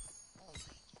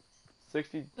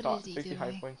 60 What top, is he 60 high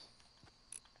doing? points.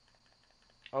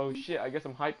 Oh shit! I get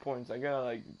some high points. I gotta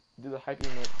like do the hype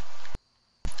emote.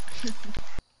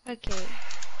 Okay.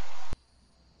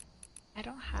 I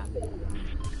don't have it.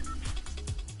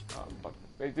 Oh fuck!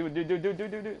 Wait, do it! Do it!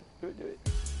 There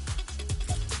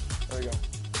we go.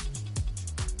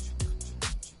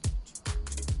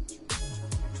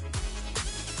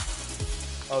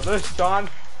 Oh, there's Sean.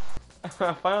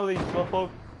 Finally, slowpoke.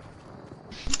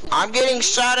 I'm getting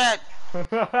shot at.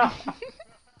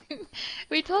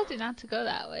 We told you not to go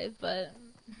that way, but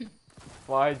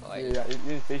Why? Yeah, you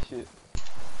didn't say shit.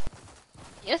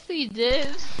 yes, we did.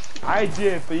 I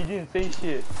did, but you didn't say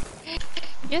shit.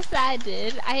 Yes, I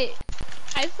did. I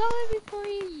saw it before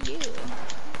you.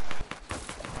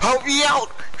 Help me out.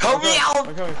 Help me out.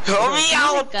 Okay. Help me You need a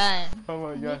out. gun. Oh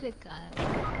my You god. need a gun.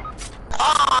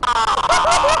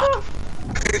 Ah!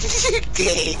 You're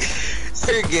gay.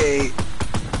 You're gay.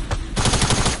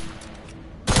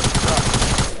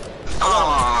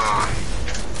 Ah.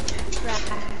 Trash.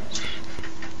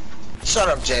 Shut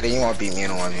up, Jada. You won't beat me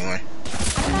in a 1v1.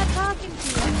 I'm not talking to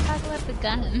you. I'm talking about the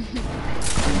gun.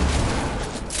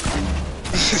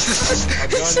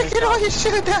 Get all your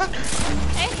shit down.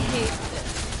 I hate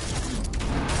this.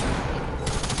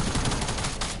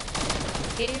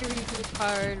 Get your reboot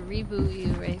card, reboot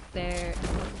you right there.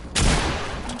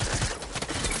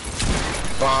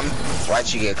 Bomb.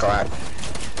 Watch you get caught.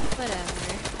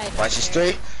 Whatever. I don't Watch this.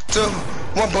 care. 3, 2,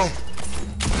 1, boom.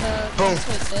 So, Boom. take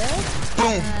this,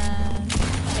 Boom.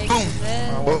 take Boom. this.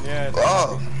 Oh. Yeah.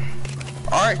 Oh.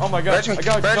 Alright. Oh my God, Burst me. I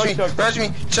got a Burst me. chug. Burst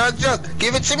me. Chug.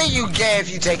 Give it to me, you gay, if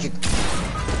you take it.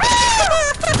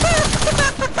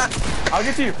 I'll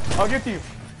get to you.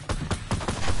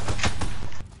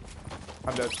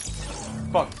 I'm dead.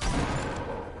 Fuck.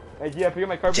 Hey, yeah, pick up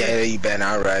my car. Jada, you better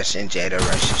not rush, and Jada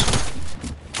rushes.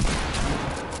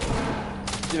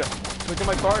 Jada, pick up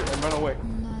my car and run away.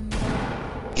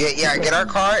 Get our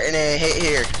car and then hit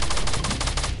here.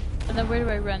 And then where do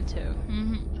I run to?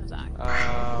 Exactly.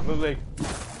 Move leg.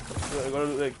 Go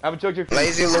to leg. I have a chug.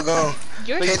 Lazy Lagoon.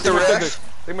 You're Hit the ref.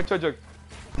 Take my chug.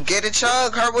 Get a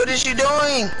chug. Her, what is you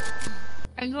doing?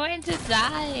 I'm going to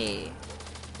die.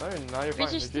 No, you're fine.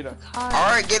 Where's your stupid car?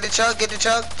 Alright, get the chug.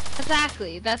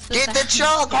 Exactly. That's the. Get the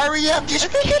chug. Hurry up. Just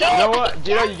pick it You up. know what?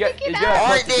 Jada, you get.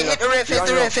 Alright, then hit the ref. Hit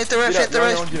the ref. You're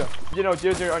on your own. You're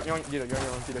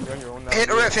on your own now. Hit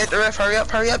the ref. Hurry up,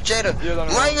 Jada.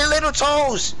 Learn your little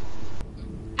toes.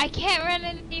 I can't run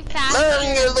any faster.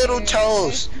 Learn your little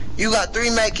toes. You got 3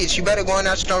 medkits. You better go in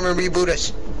that storm and reboot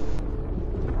us.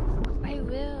 I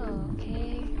will.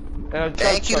 Okay.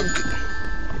 Thank you.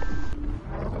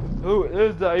 Who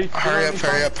is the? Hurry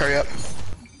up.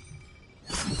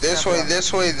 This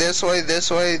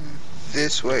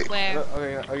way. Where?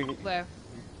 Okay. Where?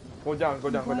 Go down.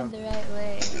 Going the right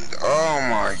way. Oh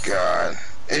my god.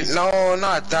 No,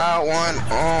 not that one.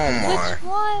 Oh my. Which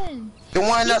one? The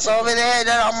one that's over there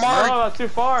that I marked. No, that's too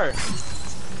far.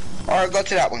 Alright, go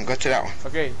to that one.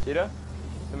 Okay, Jada.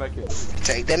 The medkit.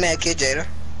 Take the medkit, Jada.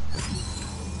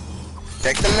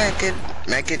 Take the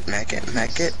medkit,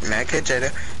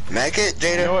 Jada. Medkit,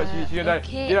 You know Jada. what? She's gonna die.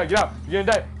 Okay. Get out. You're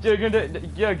gonna die. Jada, you're gonna die.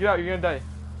 Get out. You're gonna die.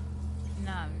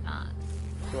 No, I'm not.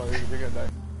 Come on, you're gonna die.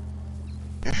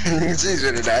 She's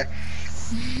gonna die.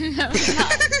 No, I'm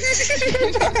not.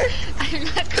 I'm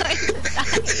not going to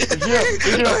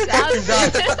die.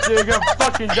 You're gonna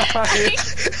fucking die.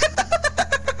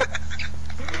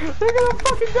 You're gonna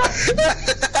fucking die. You're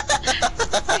gonna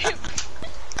fucking die.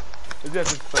 Is that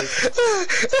this place?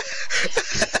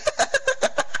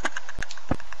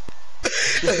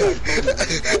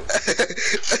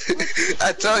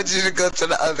 I told you to go to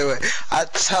the other way. I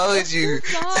told you.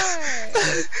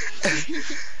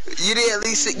 You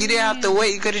didn't have to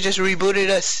wait. You could have just rebooted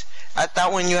us. I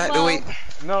thought when you had to wait.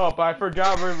 No, but I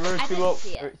forgot we're I too didn't low.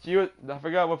 see it. I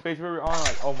forgot what page we were on.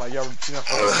 Like, oh my god, she's not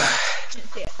fucking die.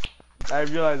 Didn't see it. I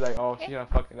realized like, oh, she's not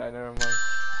fucking die. Never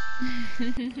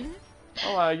mind.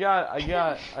 Oh, I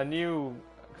got a new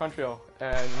control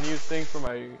and a new thing for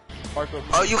my parkour.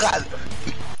 Oh, you got.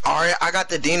 Alright, I got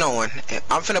the Dino one.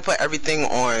 I'm finna put everything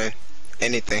on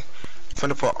anything. I'm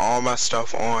finna put all my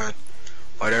stuff on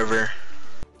whatever.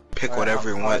 Pick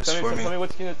whatever he wants for me. Tell me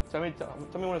what skin. Tell me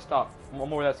when to stop. One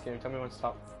more with that skin. Tell me when to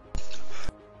stop.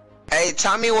 Hey,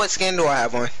 tell me what skin do I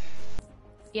have on?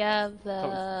 You have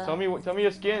the. Tell me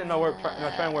your skin and I'll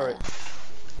try and wear it.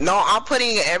 No, I'm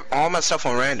putting all my stuff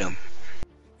on random.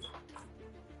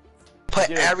 Put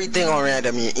everything on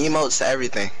random. Your emotes,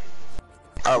 everything.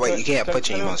 Oh wait, you can't put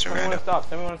your emotes on random. Tell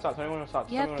me when to stop.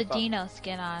 You have the Dino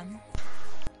skin on.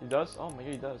 He does? Oh my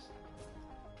god, he does.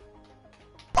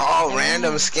 Oh,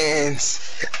 random skins.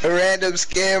 A random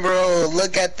skin, bro.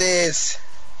 Look at this.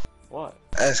 What?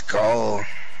 Let's go.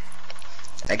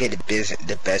 I get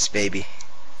the best baby.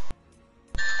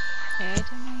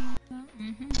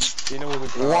 You know what we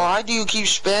do? Why do you keep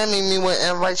spamming me with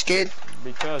invites, kid?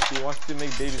 Because he wants to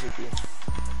make babies with you.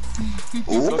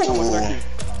 Ooh.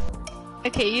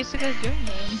 Okay, you should go your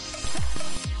name.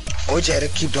 Oh, Jada,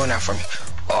 keep doing that for me.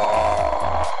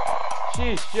 Oh.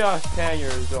 She's just 10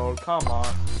 years old, come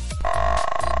on.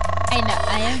 I know,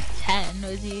 I am 10.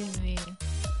 What do you mean?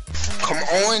 Come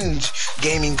on,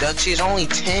 Gaming Duck. She's only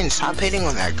 10. Stop hitting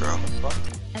on that girl.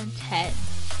 I'm 10.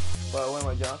 But when am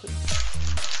I Johnson?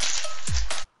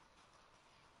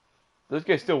 This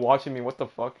guy's still watching me, what the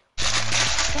fuck?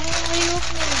 Dang, are you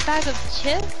opening a bag of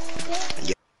chips?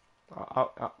 Yeah.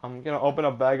 I'm gonna open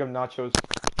a bag of nachos.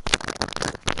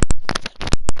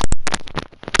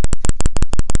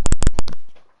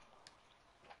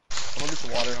 I'm gonna get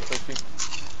some water, I'm thirsty.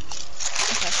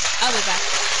 Okay, I'll be back.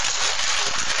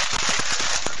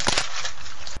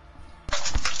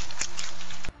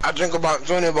 I drink about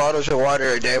 20 bottles of water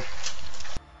a day.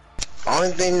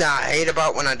 Only thing that I hate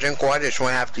about when I drink water is when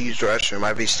I have to use the restroom.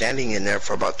 I be standing in there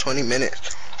for about 20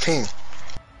 minutes. Ping.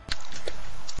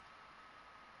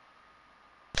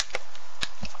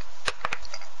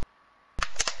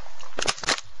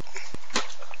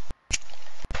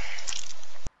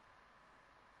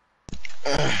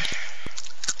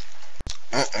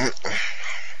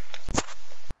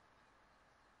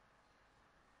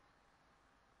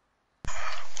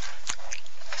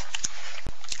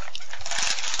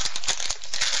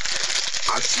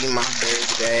 I see my big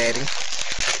daddy.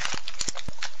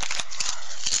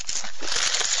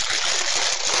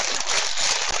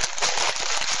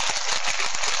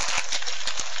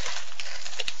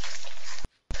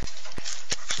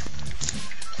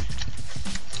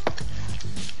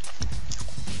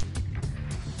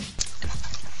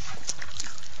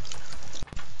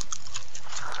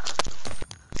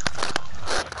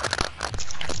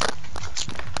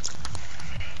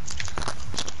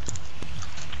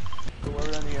 So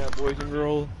we're running out, boys and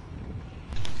girls.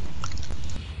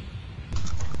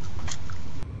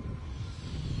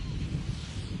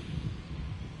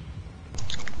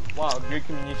 Wow, great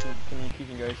communication,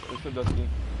 guys. It's so dusty.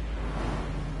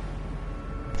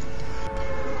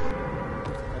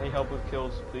 I need help with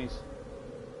kills, please.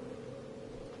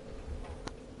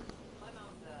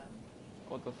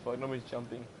 What the fuck? Nobody's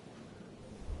jumping.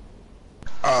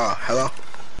 Hello?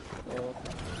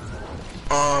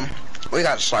 We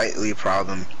got a slightly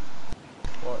problem.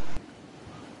 What?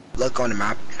 Look on the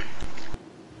map.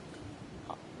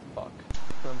 Ah, fuck.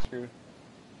 I'm screwed.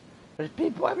 There's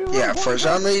people everywhere! Yeah, for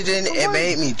some reason, it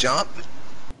made me jump.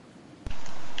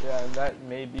 Yeah, and that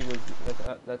maybe was,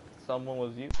 that someone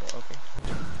was you? Okay.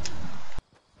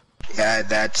 Yeah,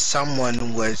 that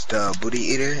someone was the booty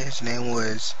eater. His name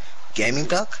was Gaming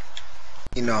Duck.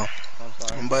 You know, I'm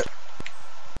sorry. but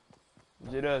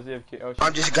Jada is AFK. Oh,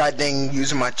 I'm just goddamn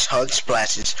using my chug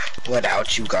splashes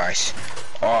without you guys.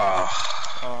 Oh,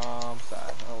 I'm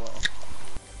sad. Oh well.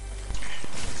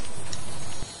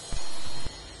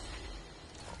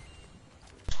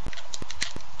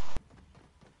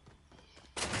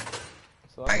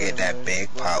 So I get that big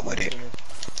pot with it.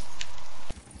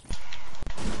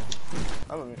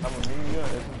 I'm a mean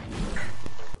gun.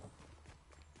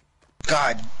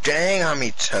 God dang, how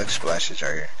many chug splashes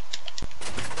are here?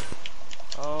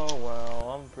 Oh well,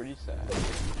 I'm pretty sad.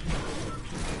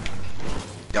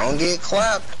 Don't get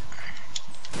clapped.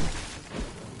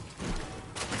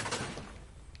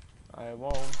 I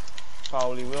won't.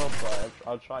 Probably will, but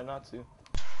I'll try not to.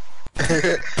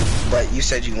 But you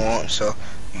said you won't, so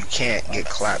you can't get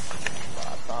clapped. But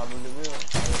I probably will.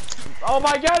 Oh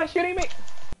my god, it's shooting me!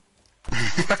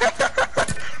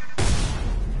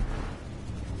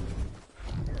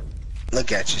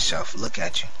 Look at yourself. Look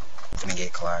at you. Gonna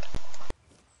get clapped.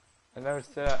 I never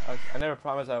said I never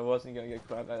promised I wasn't gonna get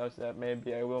clapped. I said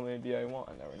maybe I will, maybe I won't.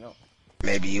 I never know.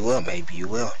 Maybe you will. Maybe you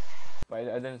will. But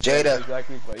I didn't say Jada. it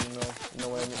exactly. But you know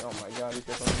what I mean. Oh my god, he's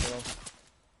got something else.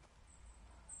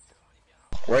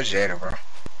 Where's Jada, bro?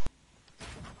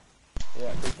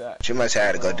 Yeah, take that. She must have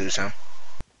had to go do something.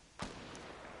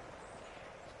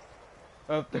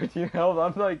 13 health.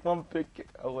 I'm like one pick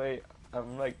away.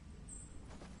 I'm like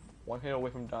one hit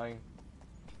away from dying.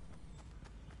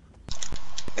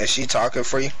 Is she talking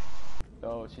for you?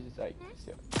 No, she's just like,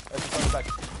 let's come back.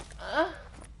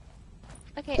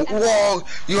 Okay. Whoa,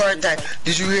 you heard that?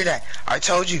 Did you hear that? I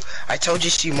told you,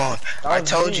 Simone. I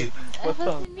told you. That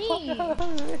wasn't me.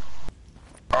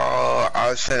 Oh, I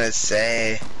was finna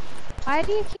say. Why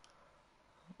do you keep...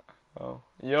 Oh,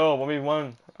 yo,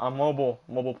 1v1. I'm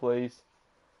mobile plays.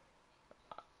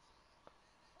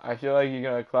 I feel like you're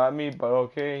gonna clap me, but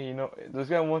okay, you know, this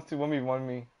guy wants to 1v1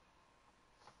 me.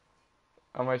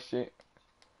 I might shit.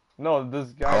 No, this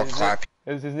guy. I'll clap.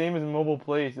 His name is Mobile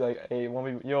Plays. Like, hey,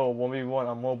 1v1.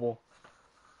 I'm mobile.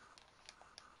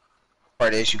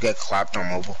 Part is you get clapped on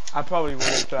mobile. I probably would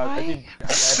have clapped. I think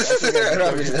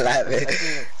I'd been laughing.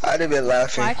 I'd have been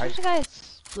laughing. Why don't you guys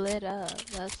split up?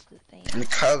 That's the thing.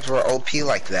 Because we're OP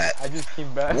like that. I just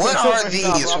came back. What are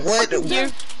these?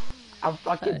 I'm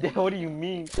fucking dead. What do you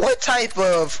mean? What type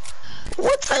of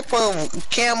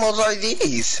camels are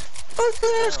these?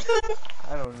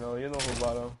 I don't know. You know who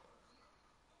bought them.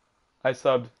 I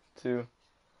subbed too.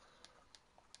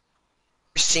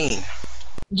 Christine.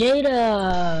 Jada.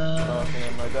 Oh, okay,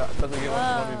 never mind. That doesn't get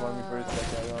 1v1 me for a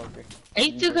second. Oh, okay. Are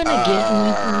you still gonna get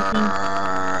me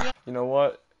something? You know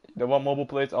what? The one mobile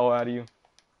plates, I'll add you.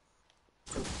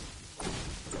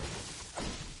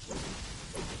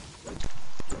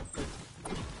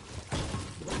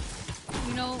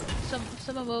 You know,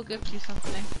 someone will gift you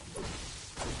something.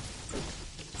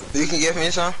 You can give me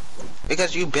some?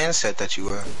 Because you been said that you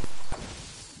were.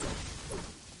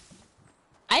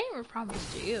 I never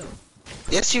promised you.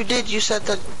 Yes, you did. You said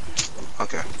that.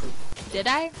 Okay. Did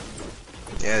I?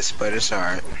 Yes, but it's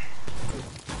alright.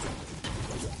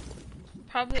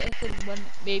 Probably I said when,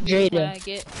 maybe Jada. when I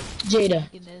get Jada,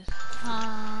 this.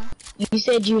 you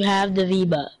said you have the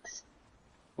V-Bucks.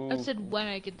 I said when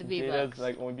I get the Jada's V-Bucks.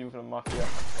 like only people from the mafia.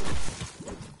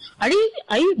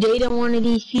 Are you dating one of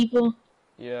these people?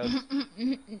 Yes.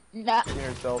 Nah. She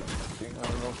herself. I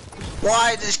don't know.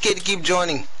 Why does this kid keep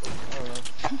joining? I don't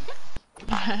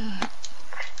know.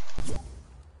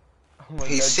 Oh my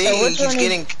He's God. seeing, which he's one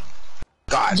getting.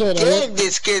 God Jada, damn,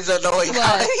 this kid's annoying.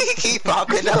 What? He keep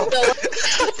popping up.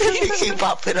 He keep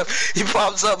popping up. He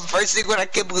pops up. First thing when I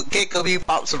kick him, he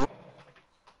pops up.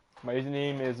 My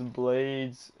username is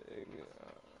Blades.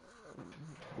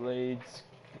 Blades.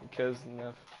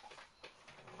 Kesnef.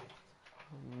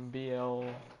 BL.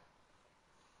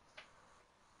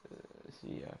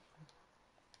 CF.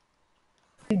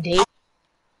 you date?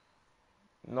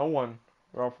 No one.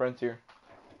 We're all friends here.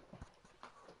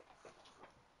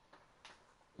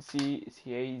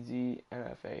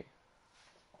 CAZNFA.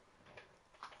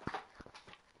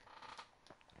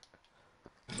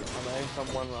 I'm adding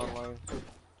someone online.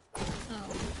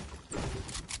 Oh.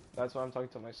 That's why I'm talking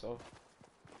to myself.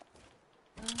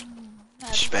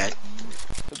 Spec.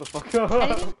 Shut the fuck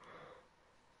up.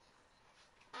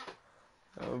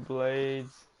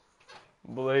 Blades.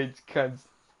 Blades cuts.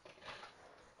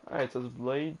 Alright, so it's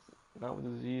Blades, not with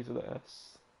the Z, so the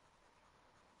S.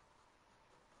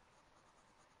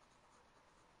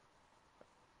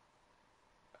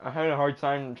 I'm having a hard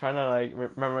time trying to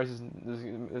like memorize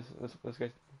this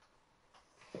guy.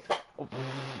 Oh,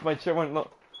 my chair went low.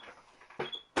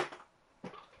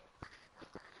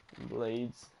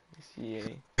 Blades. CA.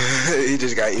 He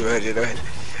just got emoted, right?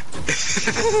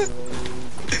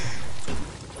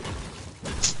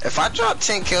 If I drop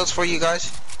 10 kills for you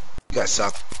guys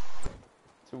suck.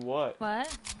 To what?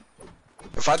 What?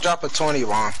 If I drop a 20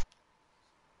 bomb,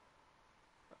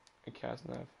 A cast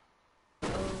knife.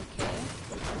 Okay.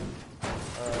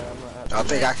 I'm not I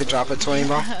think I could drop a 20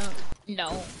 bomb. No.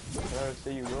 I never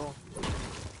say you will.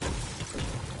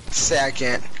 Say I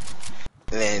can't.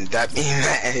 Then that means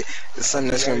that it's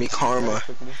something that's gonna be karma.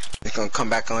 It's gonna come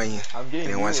back on you. I'm getting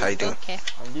And then once I do. Okay.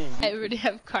 I'm getting I already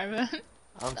have karma.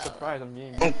 I'm surprised I'm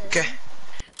getting Okay.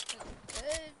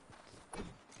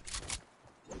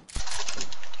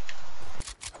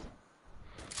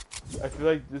 I feel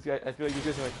like this guy's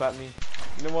gonna clap me.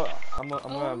 You know what? I'm gonna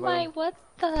Oh invite my, him. what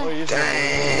the? Oh, he's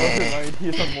Dang.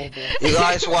 he's on mobile. You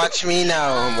guys watch me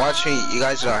now. Watch me. You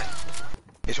guys are.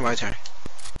 It's my turn.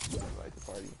 Invite the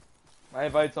party. I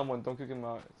invite someone, don't kick him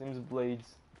out. His name is Blades.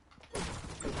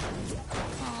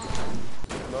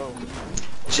 No.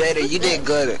 Jada, you did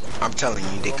good. I'm telling you,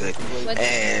 you did good. What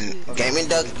And Gaming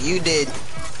Duck, you did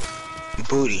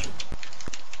booty.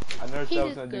 I never He said I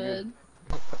was did gonna do good.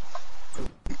 good.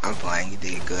 I'm playing, you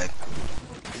did good.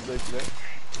 Blades today.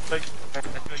 Like, I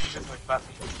feel like he's just like clap me.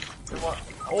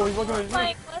 Oh, he's looking at me.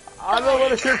 Like, what the? I don't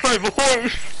want to hear my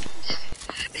voice.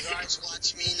 You guys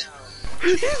watch me now.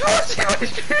 He's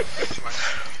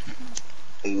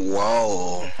watching.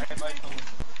 Whoa.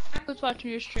 Who's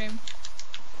watching your stream?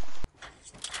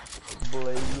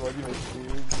 Blades, what do you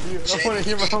mean? I don't want to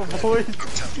hear my own voice.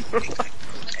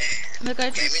 The guy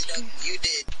Gaming Duck, you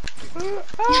did. I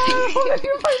want to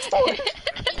hear my voice.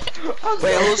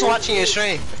 Wait, who's watching your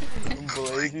stream?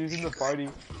 Blades, he's in the party.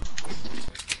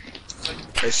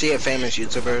 Is he a famous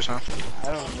YouTuber or something? I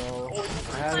don't know.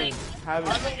 I haven't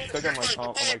checked on my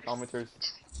commenters.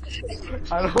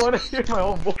 I don't want to hear my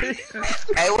own voice.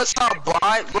 Hey, what's up,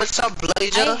 bot? What's up,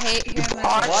 Blazer? I hate hearing my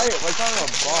Bot? Why talking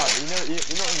about bot? You don't know.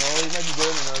 He might be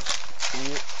better than us.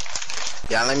 Idiot.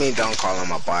 Yeah, let me don't call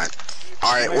him a bot.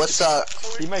 Alright, what's up?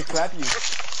 He might clap you.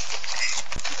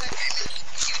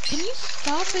 Can you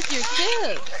stop with your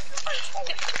kids?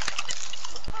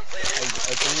 I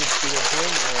think it's either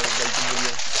him or like the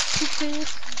video. Stupid.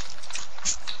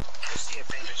 Is he a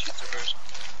famous YouTuber?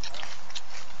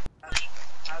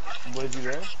 Was he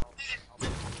there?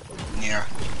 Yeah.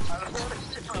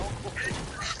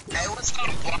 Hey, what's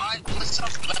up, bot? What's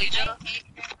up, Blazer?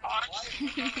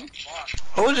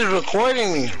 Who's just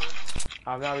recording me?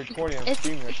 I'm not recording. I'm It's-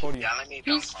 streaming. I told you. Yeah, let me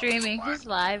He's streaming. He's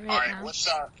live right now. what's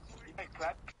up?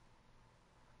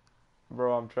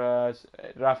 Bro, I'm trash.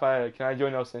 Hey, Rafael, can I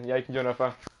join Nelson? Yeah, you can join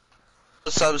Rafael.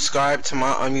 Subscribe to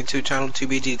my YouTube channel,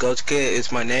 2BG Ghost Kid.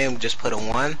 It's my name. Just put a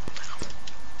 1.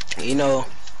 You know,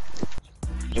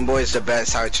 your boy's the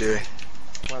best out here.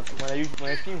 When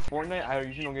I stream Fortnite, I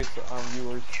usually don't get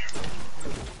viewers.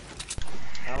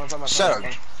 I don't know if I'm Shut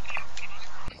up.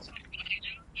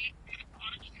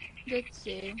 Let's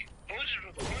see. We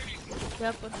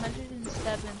have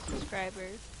 107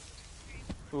 subscribers.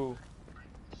 Who?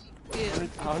 You.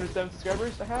 107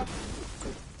 subscribers I have?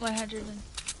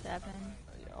 107.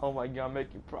 Oh my god, I'm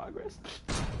making progress.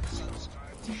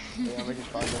 Yeah, I'm making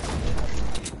progress.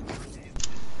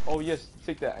 Oh yes,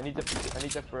 take that. I need that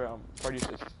for party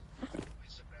assist.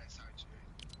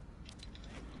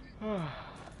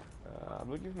 I'm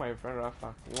looking for my friend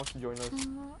Rafa. He wants to join us.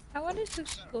 I wanted to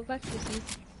go back to season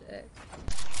 6.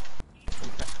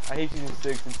 I hate season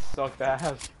 6. It sucked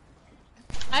ass.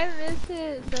 I miss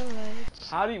it so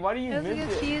much. Why do you It was a miss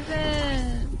good it?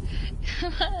 season.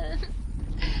 Come on.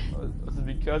 Was it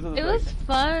because of the It was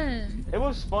fun. It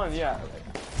was fun, yeah.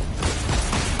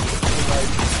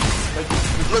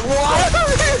 Look what?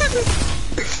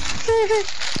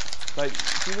 Like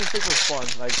season 6 was fun.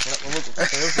 Like when it was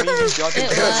me and Josh It It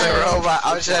was a was. robot. I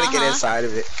was trying to get inside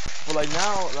of it. But like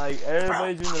now, like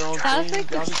everybody's doing their own That was thing. like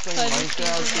the Josh is playing funniest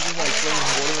Minecraft. season She's like playing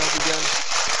Fortnite again.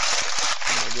 Oh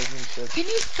my goodness, shit. Can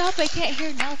you stop? I can't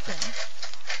hear Nelson.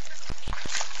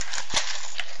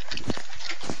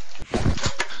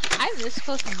 I'm this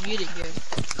close to muting you.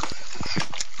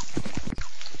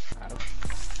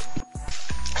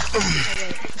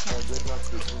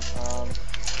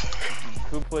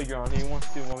 Who playground? He wants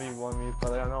to 1v1 me,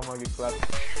 but I know I'm gonna get clapped.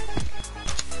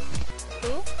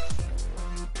 Who?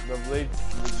 The blade,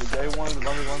 the guy who wanted to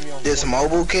 1v1 me on This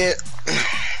mobile kid,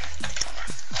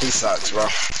 he sucks, bro.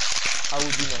 How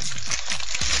would you know?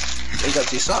 Because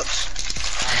he sucks.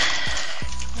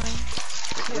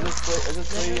 Is this play,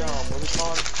 what's it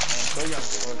called? Playground,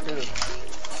 or Critter.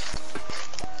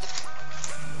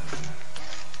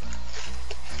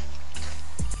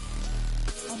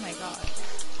 Oh my god.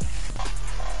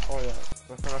 Oh yeah,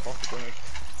 my friend Rafa also playing it.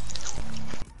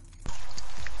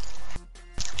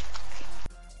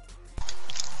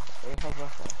 Where the hell's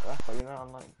Rafa? Rafa, you're not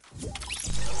online.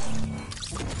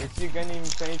 Is you guy named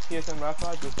playing TSM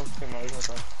Rafa? Just don't say my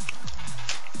friend.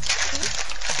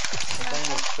 My friend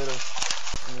was Critter.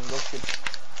 I mean, those kids.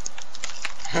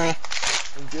 And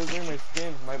just wearing my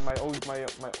skin, my one of my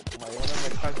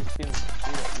classic skins.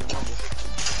 See that, you remember?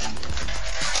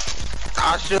 I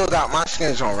still got my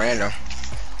skins on random.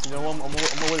 You know what? I'm gonna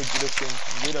wear the Jada skin.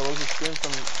 Jada, what was the skin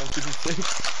from season 6?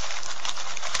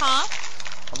 Huh?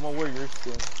 I'm gonna wear your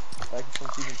skin. Back from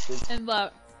season 6. And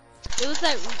what? It was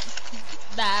that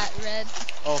red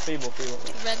Oh, Fable.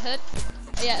 red hood.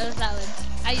 Yeah, it was that one.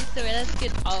 I used to wear that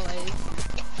skin always.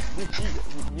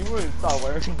 You wouldn't stop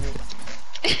wearing it.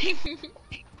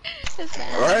 It's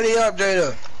bad. Ready up,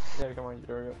 Jada. Yeah, come on,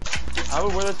 here we go. I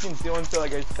would wear that skin still until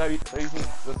like I start using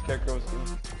the scarecrow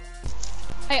skin.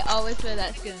 I always wear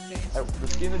that skin. The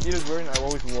skin that Jada's wearing, I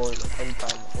always wore it like, every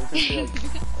time. It's just like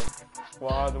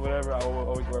squad or whatever, I will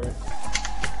always wear it.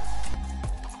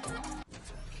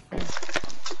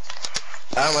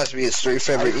 That must be his 3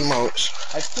 favorite emotes.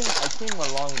 I came a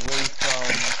long way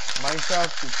from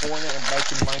Minecraft to Fortnite and back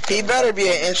to Minecraft. He better be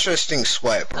an interesting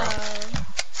sweat, bro.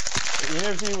 He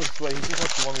never said he was sweat, he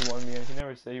just wants to 1v1 me and he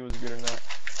never said he was good or not.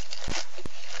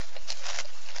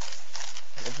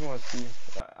 I just wanna see.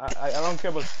 I don't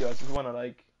care about skill, I just wanna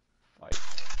like fight.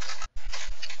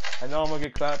 I know I'm gonna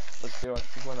get clapped, but still I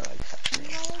just wanna like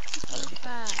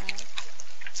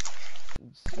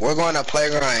We're going to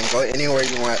playground and go anywhere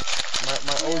you want.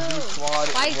 my OG squad.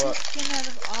 Why is this skin out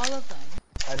of all of them?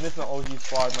 I miss my OG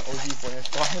squad, my OG Fortnite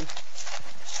squad.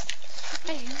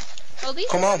 Okay. At least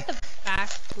Come on. the back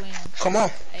twin. Come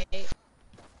on. Right?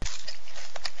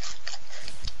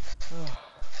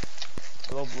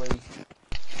 Hello Blade.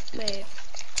 Wait.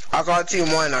 I call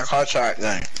team 1, I call track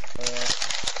 9.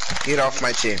 Get off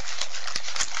my team.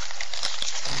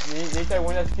 They said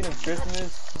when that skin on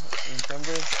Christmas in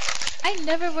December. I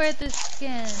never wear this skin.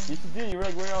 Yes you did, you were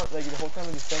like wearing out like the whole time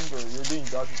in December. You were doing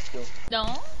dodges still.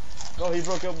 No? No, he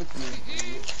broke up with you.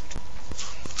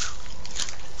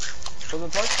 For the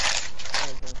park?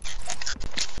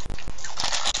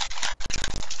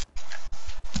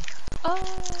 Oh,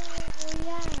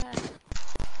 yeah.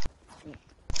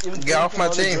 Get off my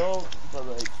team. Girl, but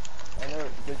like, I never,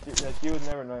 she was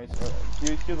never nice.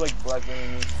 She was like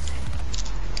blackmailing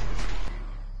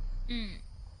me.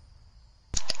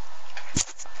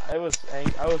 I was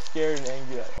scared and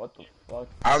angry. Like, what the fuck?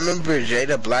 I remember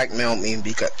Jada blackmailed me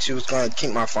because she was gonna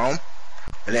keep my phone,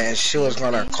 and then she was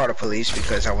gonna call the police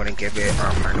because I wouldn't give it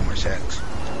her number checks. I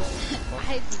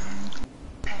didn't.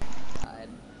 Oh god.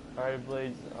 Alright,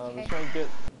 Blades. Let's try and get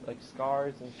like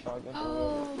scars and shotguns.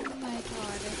 Oh my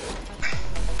god.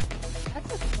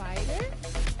 That's a spider?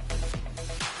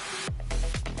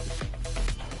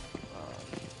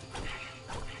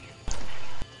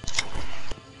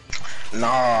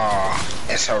 No,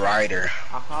 it's a rider.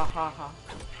 Ha ha ha ha.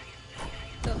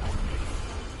 So,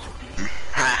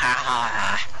 Ha ha ha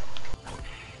ha.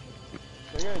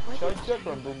 So you're a chug jug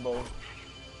or a boombo?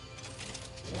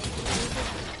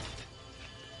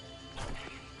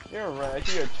 You're right, I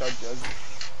think you're a chug jug.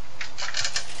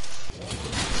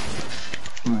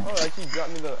 Oh, actually got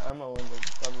me the ammo and the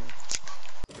gun.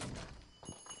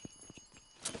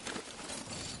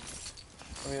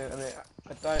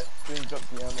 I thought it didn't drop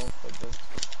the ammo, but just,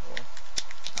 yeah.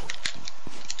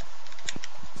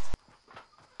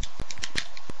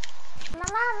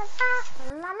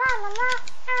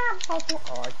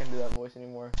 Oh, I can't do that voice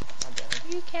anymore. God damn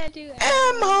it. you can't do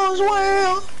Ammo's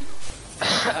world.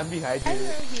 I'm dehydrated.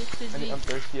 I'm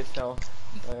thirsty as hell.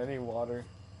 I need water.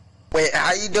 Wait,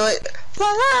 how you do it? La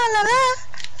la la la.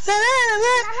 La la la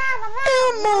la.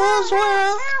 Ammo's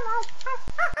world.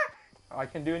 I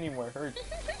can't do it anymore. It hurts.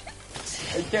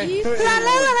 I can't You do it La la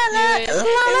anymore. la la. Dude, La it la la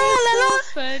was la. so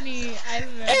funny. I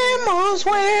remember. Ammo's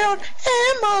world.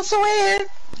 Ammo's world.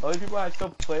 All the people I still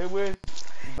play with,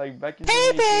 like back in the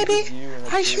Hey day, baby, you and I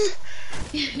that's it.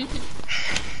 should.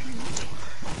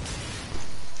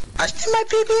 I see my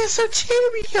baby in some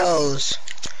Cheerios.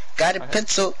 Got a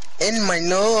pencil in my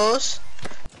nose.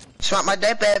 Swap my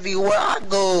diaper everywhere I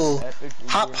go. Epic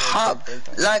Hop, hop,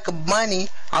 like a bunny.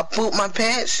 I poop my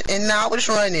pants and now it's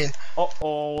running.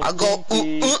 Uh-oh, I go,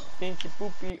 stinky, ooh, ooh. stinky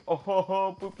poopy, oh ho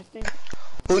ho, poopy stinky.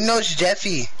 Who knows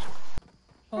Jeffy?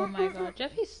 Oh my god,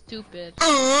 Jeffy's stupid.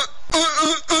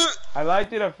 I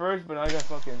liked it at first, but now I got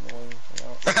fucking annoying. You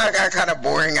know? I got kind of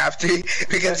boring after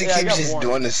because he Yeah, I keeps got just bored.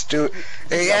 doing the stupid.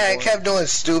 Yeah, I bored. kept doing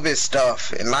stupid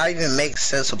stuff and not even make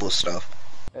sensible stuff.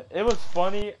 It was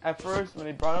funny at first when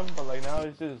they brought him, but like now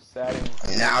it's just sad.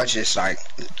 And Now it's just like,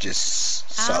 just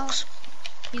sucks.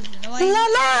 He's La annoying. la la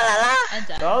la. And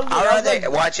That dumb. was, I'd that was,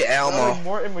 rather watch it, that was, Elmo. like,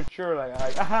 more immature, like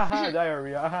ah ha ha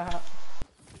diarrhea. Ah, ha, ha.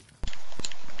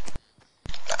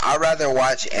 I'd rather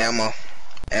watch Elmo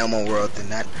World than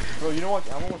that. Bro, you don't watch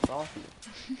Elmo? What's wrong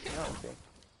with you? No, okay.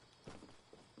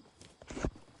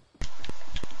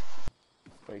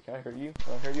 Wait, can I hurt you?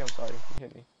 Oh, I hurt you. I'm sorry. You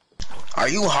hit me. Are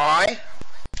you high?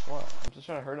 What? I'm just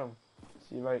trying to hurt him.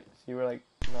 See where like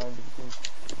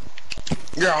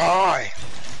 9:15. You're high.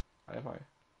 I'm high.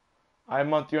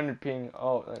 I'm on 300 ping.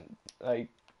 Oh, and, like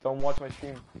don't watch my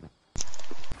stream.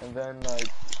 And then like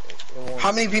it won't.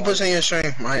 How many people's in your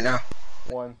stream right now?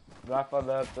 One. Rafa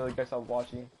left. The other guy stopped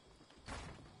watching.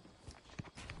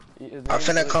 I'm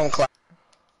finna come clap.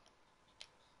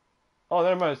 Oh,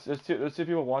 never mind. There's two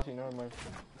people watching. Never mind.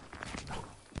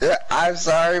 I'm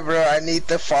sorry, bro. I need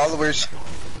the followers.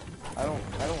 I don't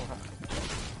have.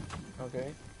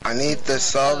 Okay. I need the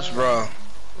subs, bro.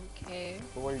 Okay.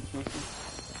 But what are you choosing?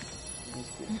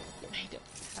 I don't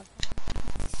have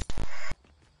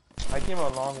I came a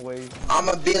long way.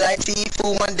 I'ma be like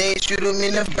Tfue one day, shoot him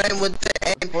in the brain with the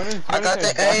aim. I got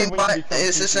the aim, but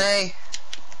it's the same.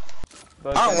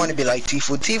 I don't want to be like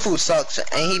Tfue. Tfue sucks,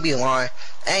 and he be lying.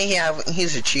 And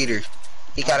he's a cheater.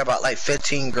 He got about like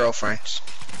 15 girlfriends.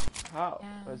 How?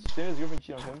 Yeah. As soon as your girlfriend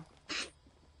cheat on him.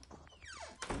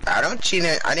 I didn't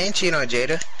cheat on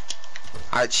Jada.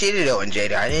 I cheated on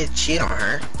Jada. I didn't cheat on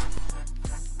her. Who's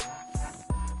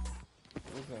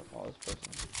gonna follow this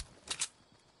person?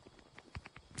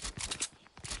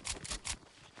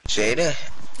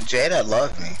 Jada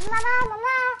loved me.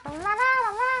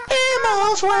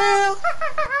 Ammo's world.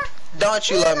 Don't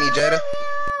you love me, Jada?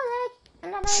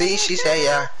 See, she said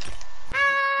yeah.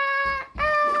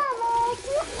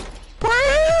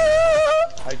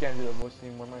 I can't do the voice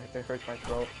anymore. It hurts my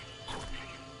throat.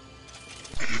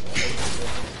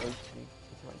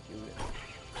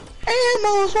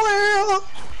 Ammo's world.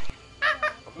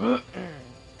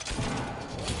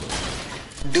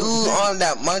 Dude on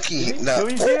that monkey. Did he The, kill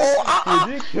you, oh, Jada?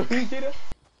 Did he kill you, Jada?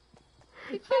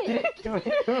 Be quiet. Did he kill you?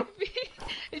 Be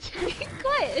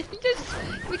quiet. Just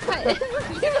be quiet.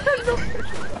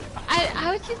 I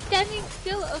was just standing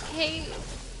still, okay?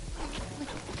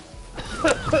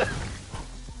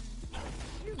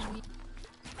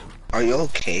 are you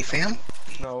okay, fam?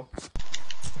 No.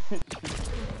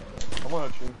 I'm on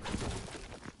a tree.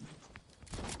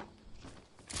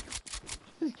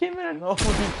 Just came in and nowhere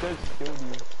just killed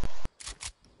you.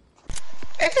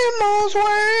 Ammo's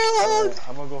world.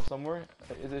 I'm gonna go somewhere.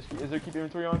 Is there keep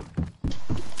inventory on?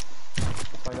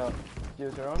 Let's find out. Keep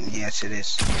inventory on? Yes, it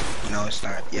is. No, it's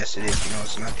not. Yes, it is. No,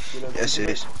 it's not. Yes, it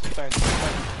is. Science.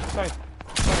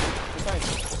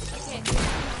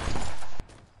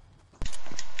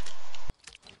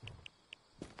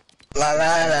 La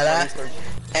la la la.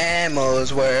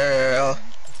 Ammo's world.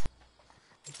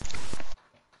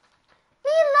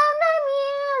 He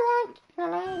loved the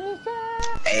music.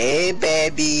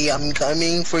 baby, I'm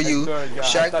coming for you.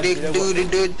 Shark dick doo doo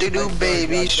doo doo doo,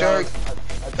 baby shark.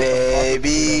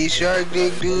 Baby shark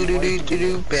dick doo doo doo doo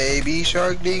doo, baby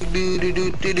shark dick doo doo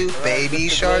doo doo doo, baby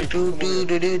shark doo doo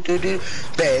doo doo doo doo,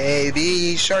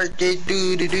 baby shark dick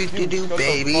doo doo doo doo doo,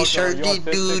 baby shark dick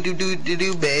doo doo doo doo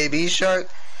doo, baby shark.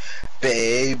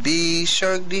 Baby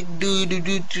shark dick doo doo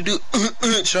doo doo doo,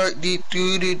 shark dick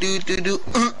doo doo doo doo doo,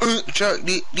 shark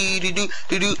dick doo doo doo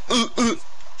doo doo,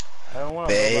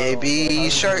 baby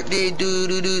shark dick doo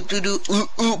doo doo doo doo,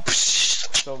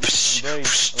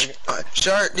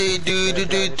 shark dick doo doo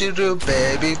doo doo doo,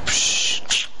 baby.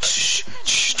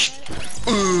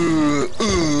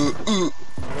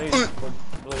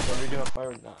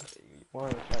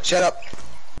 Shut up.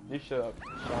 You shut up,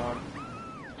 Sean.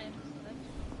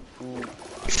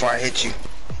 Before I hit you.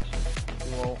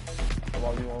 You won't.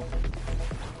 Well, you won't.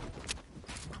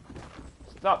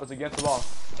 Stop, it's against the law.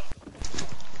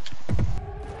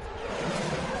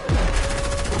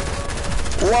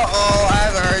 Whoa, I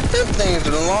haven't heard them things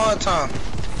in a long time.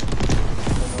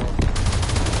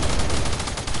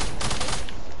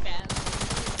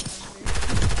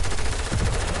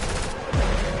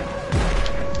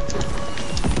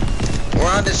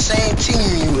 We're on the same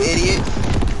team, you idiot.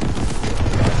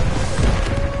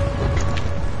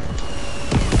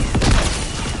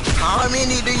 How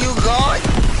many do you got?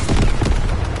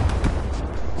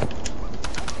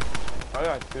 I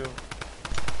got 2.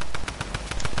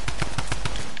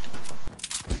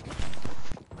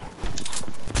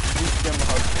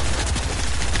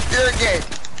 You're gay.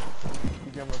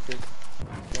 You get my face.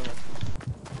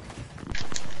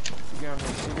 You get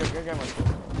my face.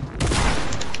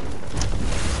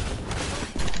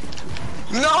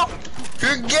 No,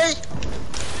 you're gay.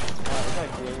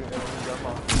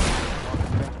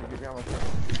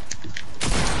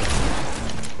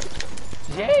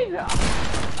 Jada!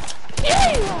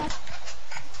 Jada!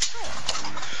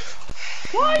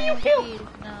 Why are you killed?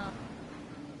 No.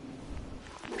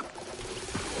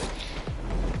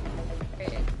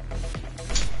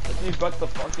 You got the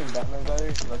fucking Batman guy,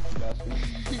 lucky bastard.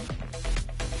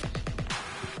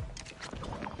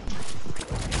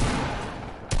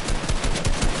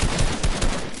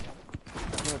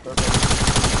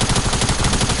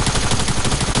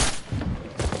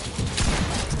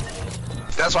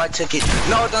 That's why I took it.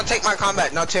 No, don't take my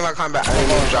combat. No, take my combat. I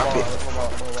didn't even drop it.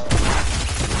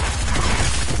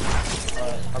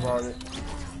 Alright, I borrowed it.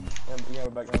 You have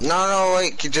it back now. No,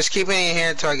 wait. Just keep it in here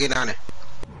until I get down there.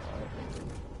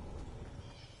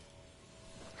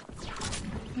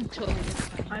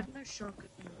 I have no shotgun.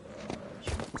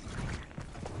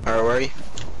 Alright, where are you?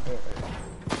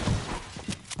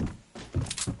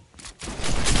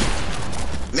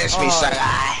 Miss me, son.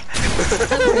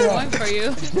 I'm going for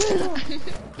you.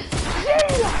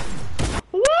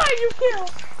 Why you kill?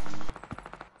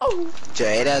 Oh.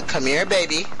 Jada, come here,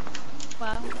 baby.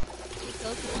 Wow.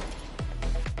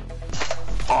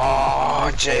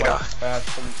 Oh, Jada. Fast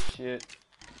shit.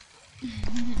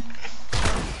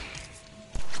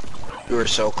 You were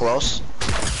so close.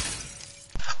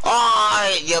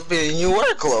 Oh, yep, you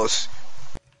were close.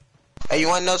 Hey, you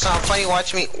wanna know something funny?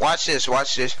 Watch me. Watch this.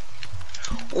 Watch this.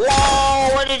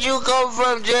 Whoa, where did you come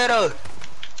from, Jada?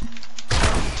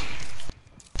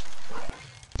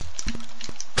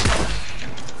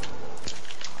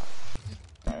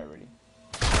 Already.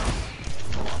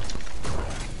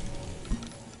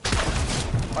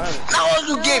 No,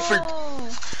 you get for.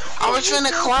 I was trying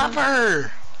to clap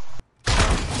her.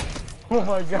 Oh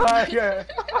my god, yeah.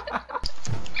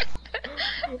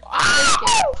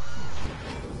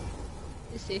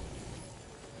 You see.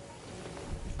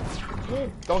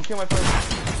 Don't kill my friend.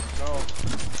 No.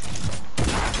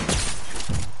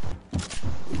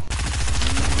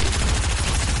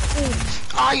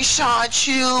 I shot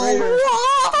you. Traitor.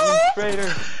 What? You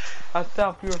traitor. I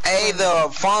stopped your friend. Hey, the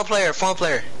phone player.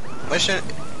 What's your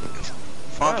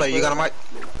phone player? You got a mic?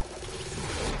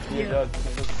 Yeah, it does.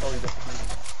 Oh, he does.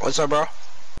 What's up, bro? How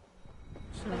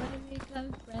do we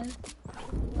become friends?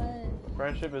 What?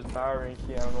 Friendship is power and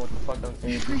key. I don't know what the fuck I'm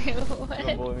saying. What?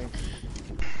 Don't bully me.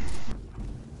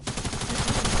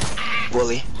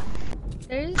 Bully.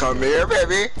 There's Come here,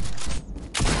 baby.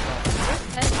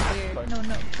 That's weird. No,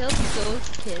 kill those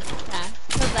kids. Yeah,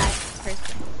 kill that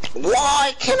person.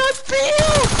 Why can't I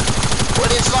build?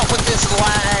 What is up with this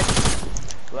lag?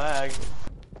 Lag.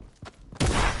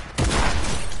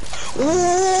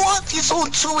 What? He's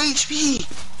on 2 HP.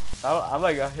 I'm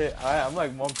like I'm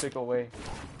like 1 pick away.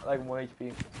 I like 1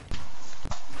 HP.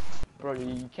 Bro,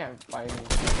 you can't find me.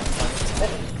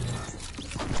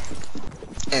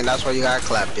 And that's why you gotta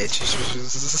clap, bitch.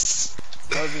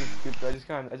 That was just stupid.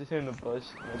 I just hit in the bush.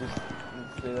 I just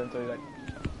stayed there until he like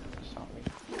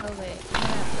Oh wait.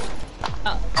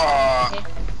 Oh. Aw. Okay.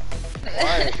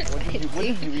 Why? What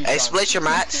did you eat? Hey, John? split your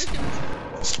mats.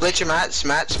 Split your mats.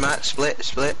 Mats.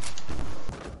 Split.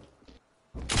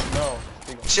 No.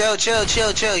 Chill.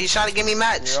 He's trying to give me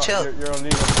mats. Chill. You're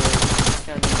illegal, so you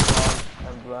can't be blonde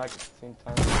and black at the same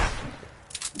time.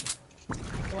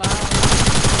 Wow.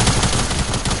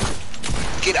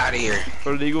 Get out of here.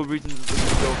 For legal reasons, it's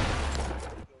illegal.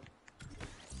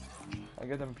 I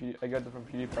got them from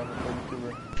PewDiePie, I'm a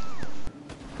YouTuber.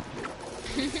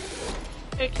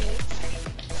 Okay.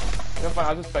 You know, fine,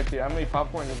 I'll just spectate. I'm gonna eat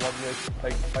popcorn and just watch you guys,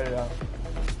 like, fight it out.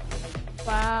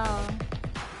 Wow.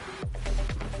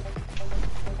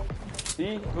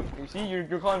 See? Look, see,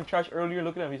 you're calling him trash earlier.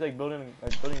 Look at him. He's like building.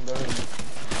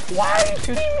 Why are you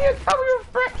shooting me and tell me your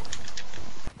friend?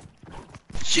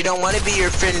 She don't want to be your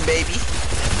friend, baby.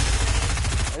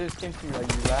 I just came to you like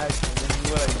relax, and this is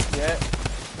what I get.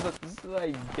 This is what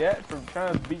I get from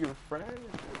trying to be your friend.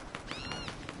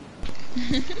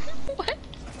 What?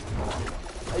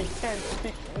 I can't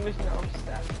speak English now. I'm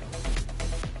sad.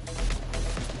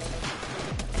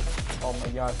 Oh my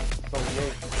god, so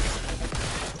gay.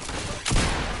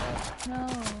 No.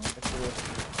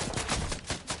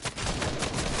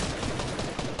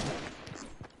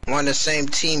 We're on the same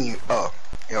team. You. Oh,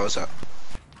 yo, what's up?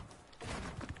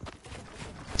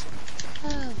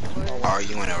 Oh, Lord. Oh,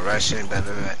 you wanna rush in? Blah.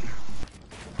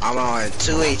 I'm on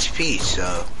 2 HP,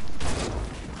 so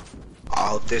I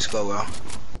hope this go well.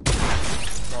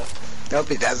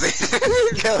 Nope, it doesn't.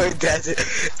 No, it doesn't.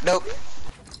 Nope.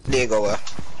 Didn't go well.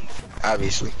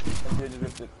 Obviously. Okay,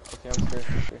 I'm scared.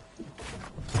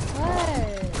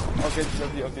 What? Okay, it's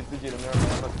legit. Never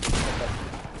mind.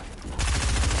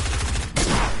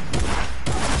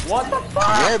 What the fuck?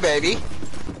 Yeah, baby.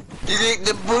 You think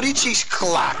the booty cheeks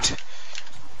clocked?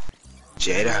 I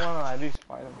Jada. wanna at least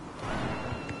fight him.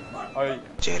 Oh, yeah.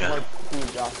 Jada. What cool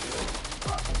job.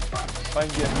 Fine,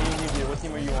 get me and you. What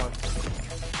team are you on?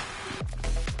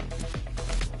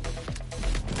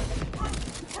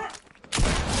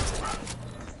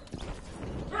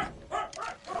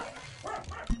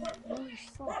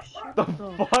 The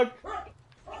fuck?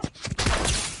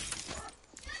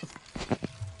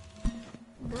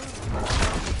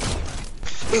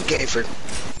 You gave her.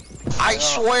 I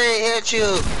swear it hit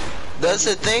you. Does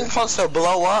the thing supposed to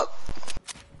blow up?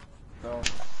 No.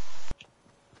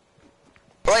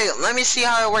 Wait, let me see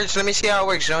how it works.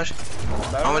 Josh.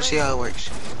 I wanna see how it works.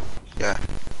 Yeah.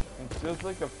 It feels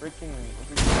like a freaking.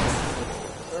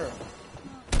 Sure.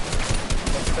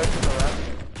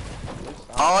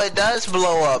 Oh, it does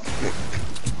blow up.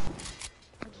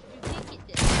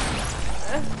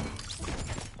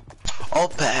 Oh,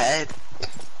 bad.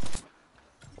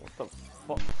 What the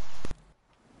fuck?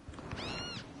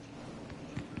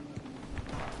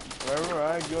 Wherever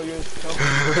I go, you're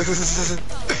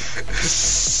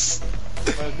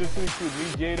but this includes me,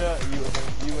 Jada,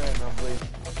 you and Blaze.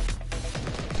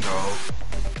 No.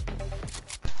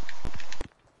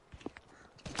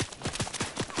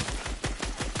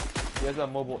 He has a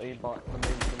mobile aimbot. The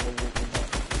mobile aimbot.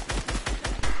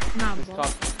 Not This ball.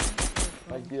 top.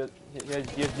 Like, he has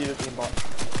Jada's aimbot.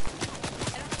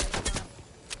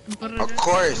 Of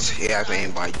course, he has an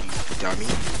aimbot, you dummy.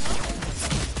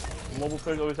 Mobile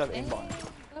players always have Hey, aimbot. what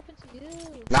happened to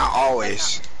you? Not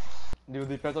always. Dude,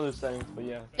 depends on the settings, but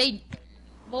yeah. They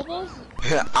mobiles?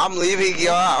 I'm leaving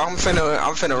y'all. I'm finna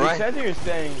run. Depends on your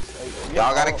settings. Like,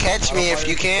 Y'all gotta catch me if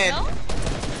you can. No?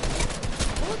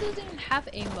 Mobile doesn't even have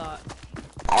aimbot.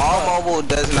 All mobile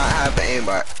does not have an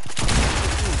aimbot.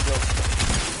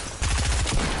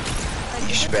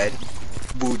 You sped.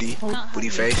 Booty. Booty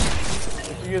face.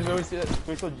 You guys always see that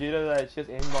we told Jada that she has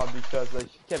aimbot because like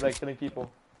she kept like killing people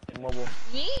in mobile.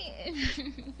 Me?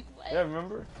 Yeah,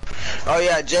 remember? Oh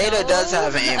yeah, Jada does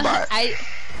have an aimbot. I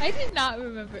did not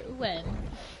remember when.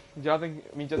 Jonathan,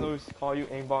 just always call you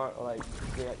aimbot or like,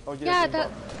 oh Jada. Yeah, aimbot. that.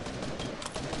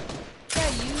 Yeah,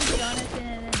 you, Jonathan,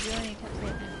 and then Julian kept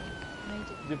saying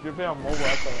that. If you're playing on mobile,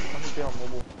 that's all. I'm playing on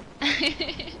mobile.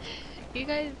 You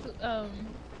guys,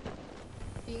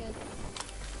 you guys.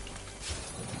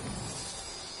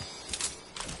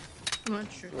 Not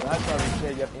true. So that's why we say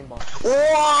you have aimbot.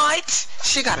 What?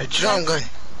 She got a drum gun.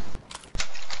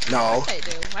 No. I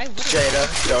do. Why would Jada,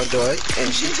 don't do it.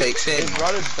 And she takes They it.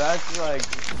 brought it back to like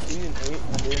season 8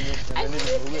 and they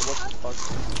didn't move it. What the fuck?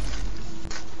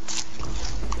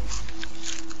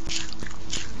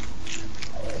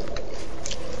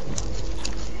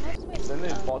 Then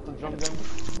they bought the drum gun.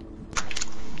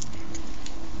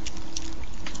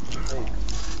 Hey.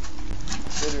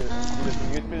 Can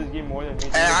you play this game more than me?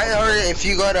 And I heard if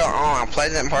you go to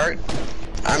Pleasant Park,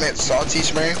 I'm at Salty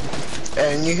Spring.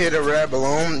 And you hear the red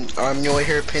balloon, you'll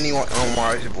hear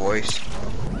Pennywise's voice.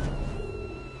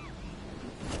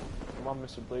 Come on,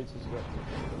 Mr. Blades is good.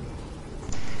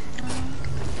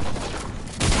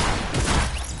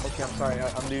 Okay, I'm sorry.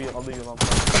 I'll leave you alone.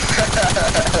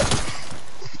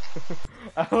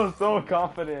 I was so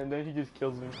confident, and then he just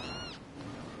kills me.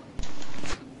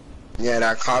 Yeah,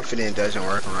 that confidence doesn't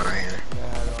work around here. Yeah,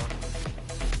 I know.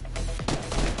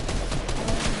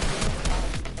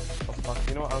 Oh fuck!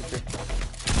 You know what? I don't care.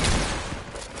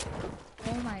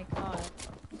 Oh my god.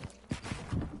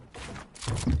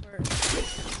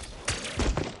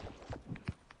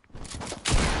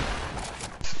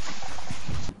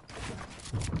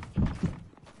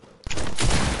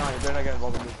 John, you better not get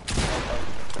involved with this.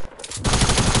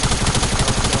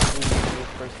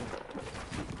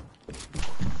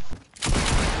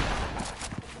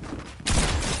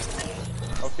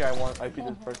 Okay, I beat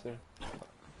this person.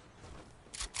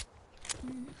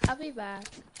 I'll be back.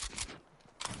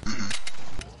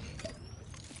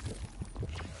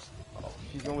 Oh,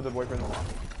 she's going with her boyfriend.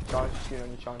 John, she's cheating on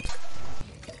you, John.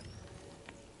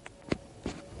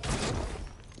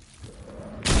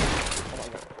 Oh my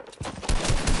god.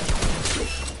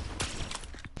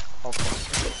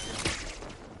 Okay.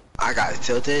 I got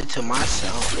tilted to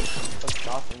myself. Let's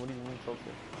stop him. What do you mean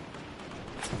tilted?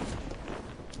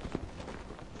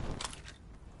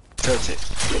 Tilted.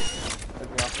 Let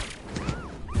me off.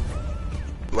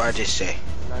 What I just say?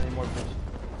 Not anymore, bitch.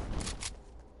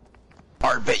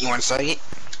 Alright, bet you want to suck it?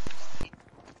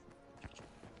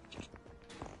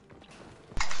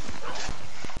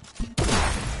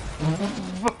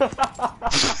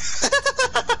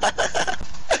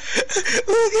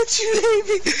 Look at you,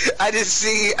 baby. I just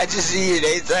see you.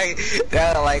 They say,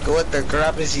 they're like, what the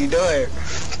crap is he doing?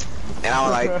 And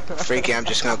I'm like, freaking, I'm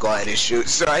just gonna go ahead and shoot.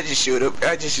 So I just shoot him.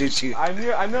 I just shoot you. I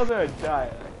know they're gonna die.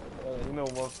 You know,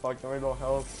 motherfucker, I no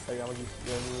health. Like, I'm just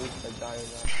gonna lose. I die or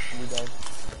not. You die.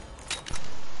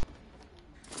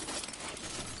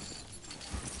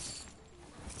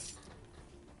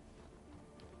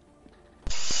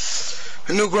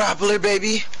 A new grappler,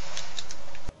 baby.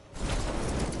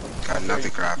 Got another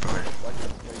grappler.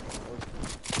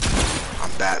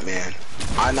 I'm Batman.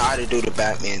 I know how to do the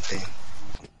Batman thing.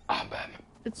 I'm Batman.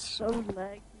 It's so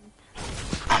laggy.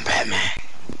 I'm Batman.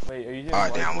 Wait, are you using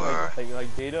Alright, damn,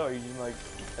 like data, or are you using like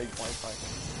Wi-Fi?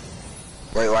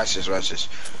 Wait, watch this, watch this.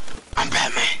 I'm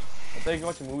Batman. I thought you could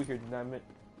watch a movie here, damn it.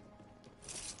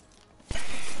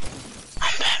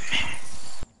 I'm Batman.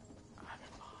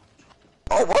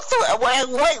 Oh, what the?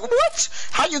 Wait, what?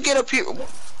 How you get up here?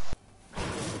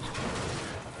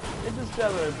 It's a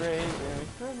celebration.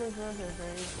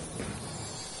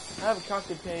 I have a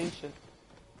constipation.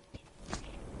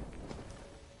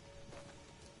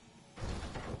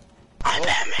 I'm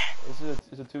Batman.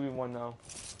 It's a 2v1 now.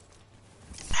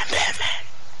 I'm Batman.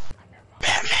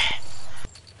 Batman.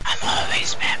 I'm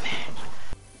always Batman.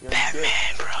 You're Batman,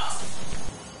 good. bro.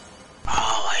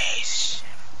 Always.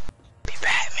 Be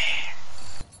Batman.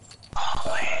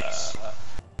 Always.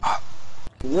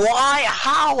 Why?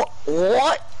 How?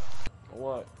 What?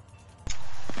 What?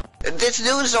 This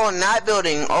dude's on that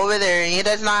building over there, and he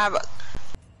does not have a...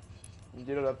 You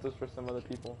did it up this for some other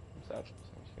people. I'm sad. I'm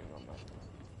just kidding on that.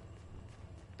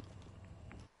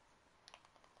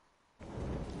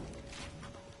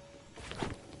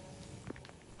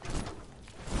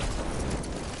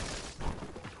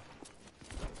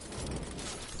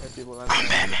 People I'm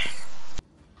Batman.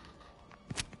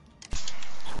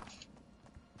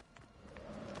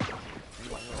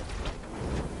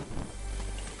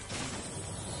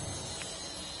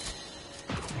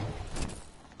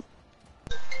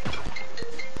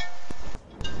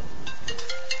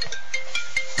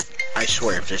 I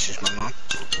swear if this is my mom.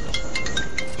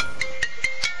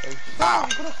 Ow.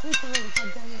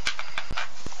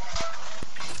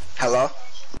 Hello?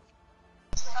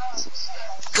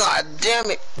 God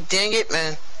damn it. Dang it,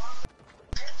 man.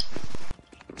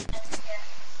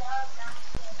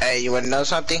 Hey, you wanna know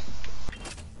something?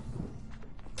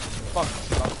 Fuck.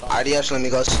 Stop. Adios,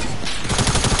 amigos.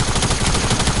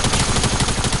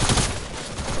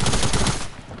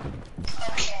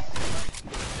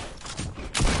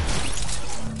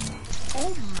 Oh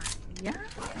my god.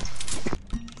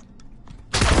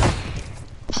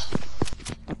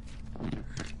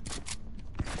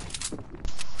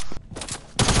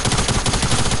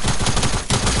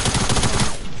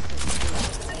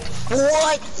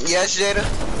 What? Yes, Jada.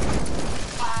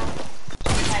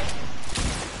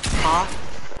 Huh?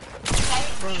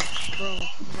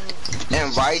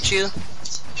 Invite you?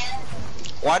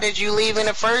 Why did you leave in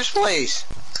the first place?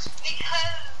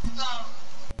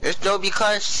 There's no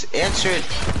because. Answer it.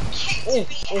 Oh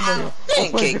my god.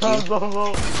 Didn't kick you. So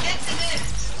low.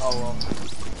 Oh well.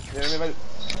 Yeah, maybe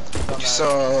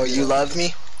So you love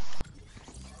me?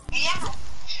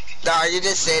 Nah, you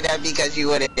just say that because you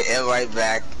wouldn't invite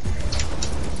back.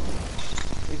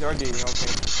 He's already dating,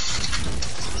 okay.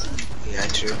 Yeah,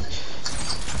 true.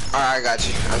 Alright, I got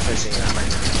you. I'm fixing it right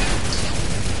now.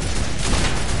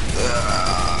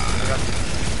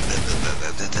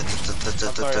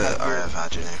 Alright, I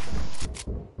found your name.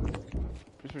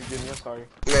 Please forgive me, I'm sorry.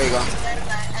 There you go.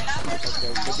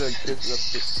 Okay, good to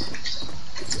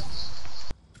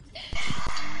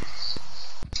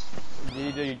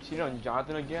DJ, you cheated on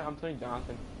Jonathan again? I'm telling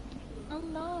Jonathan.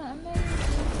 I'm not. I'm not.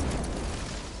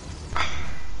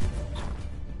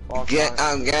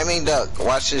 Gaming Duck,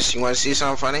 watch this. You wanna see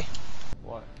something funny?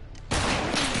 What?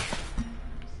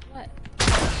 What?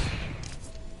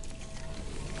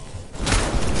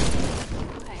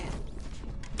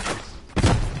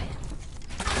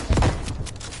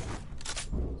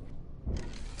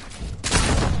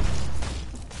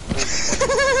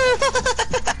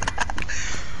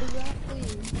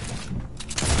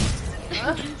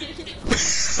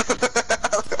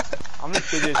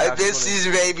 I miss these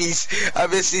babies. I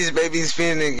miss these babies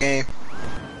being in the game.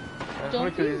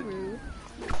 Don't be rude.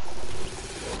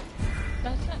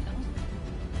 That's not no.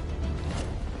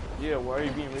 Yeah, why are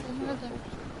you being racist?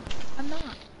 I'm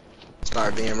not.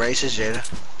 Start being racist, Jada.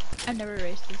 I'm never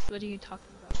racist. What are you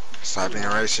talking about? Stop being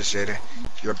racist, Jada.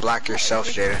 You're black yourself,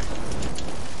 Jada.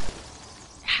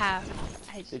 Half.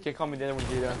 You can't call me that one,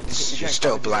 Jada. You're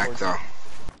still black, though.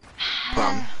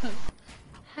 Half.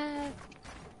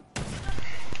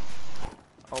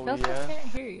 Oh, No, yeah? I can't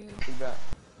hear you. Take that.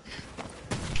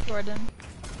 Jordan.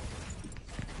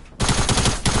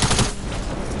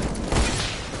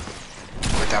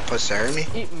 Would that pussy hurt me?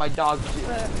 Eat my dog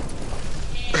shit.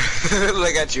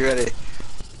 Look at you, ready.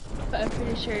 But I'm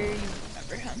pretty sure you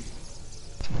remember him.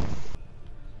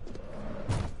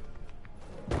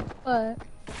 What?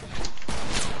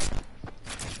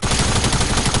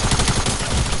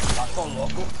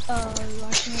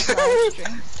 Watching his live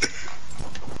stream.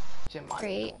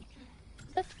 Great.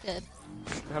 That's good.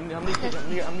 How many kids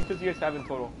do you guys have in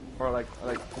total? Or like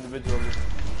individually?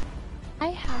 I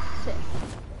have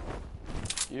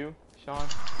 6. You, Sean?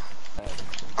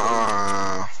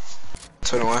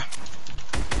 21.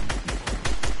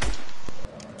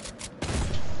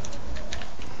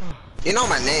 You know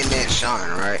my name meant Sean,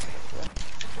 right?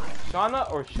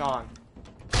 Shauna or Sean?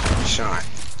 Sean.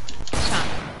 Sean.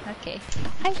 Okay.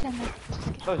 Hi, Shauna.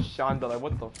 That was Sean, but like,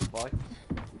 what the fuck?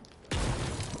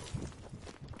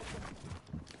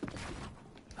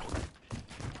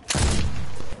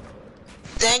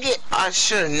 Dang it, I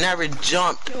should have never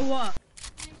jumped. What?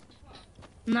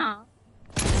 Nah.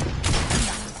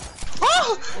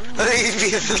 Oh! I think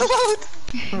he'd be alone.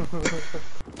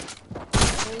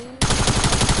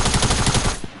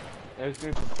 There's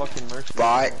gonna be fucking mercy.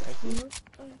 Bye.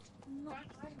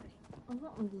 I'm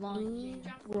not lying,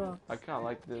 bro. I kinda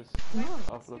like this. No.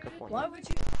 I'll look up one. Why would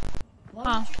you?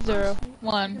 0,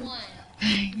 1.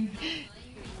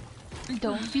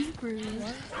 Don't be rude.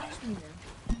 Why ask me then?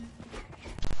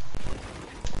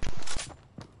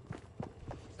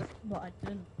 But I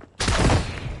didn't.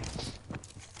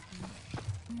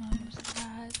 I'm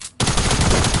sad.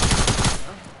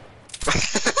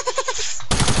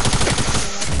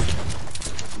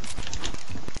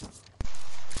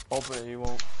 Open it, you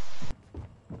won't.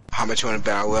 How much you want to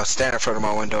bet I will? Stand in front of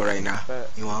my window right now. Bet.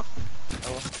 You want? I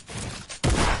will.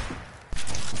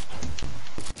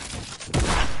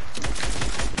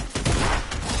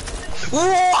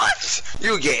 What?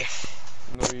 You gay.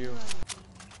 No, you.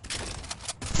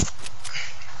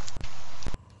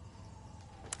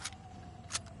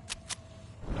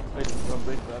 Wait, don't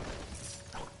break that.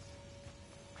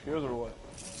 Trios or what?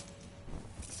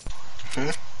 Hmm?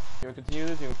 You wanna continue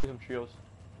this? You wanna play some trios?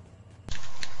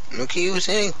 You can use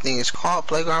anything. It's called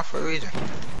Playground for a reason.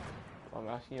 I'm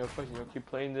asking you a question. You wanna keep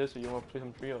playing this or you wanna play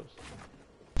some trios?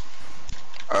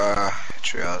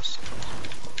 Trios.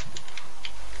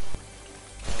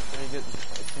 Let me get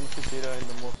attention data in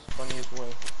the most funniest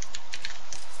way.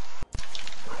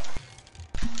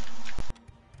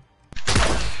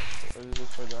 Or is it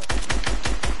just for that?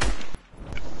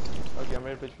 Okay, I'm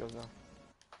ready to play trios now.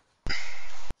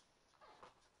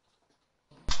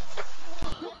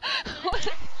 What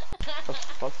the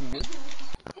fuck, you good?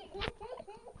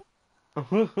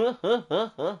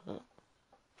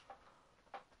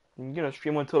 You're gonna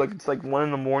stream until like it's like 1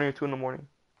 in the morning or 2 in the morning.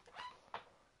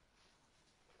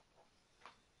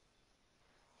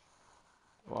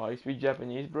 Wow, I used to be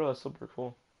Japanese, bro. That's super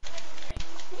cool.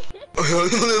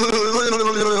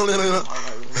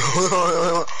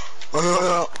 I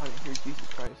didn't hear Jesus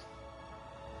Christ.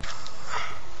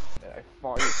 Yeah, I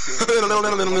farted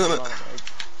too.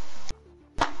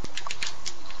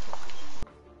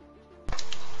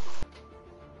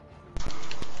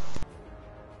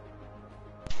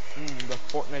 The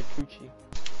Fortnite coochie.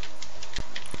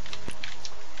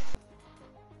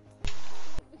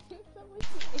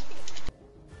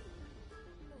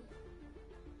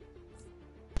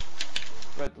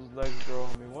 Spread those legs, girl.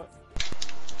 I mean, what?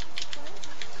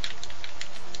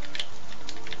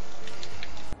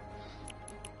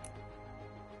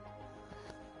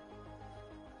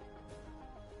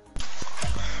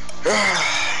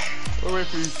 We'll wait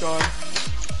for you, Sean.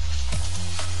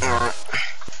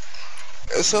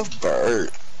 It's a bird.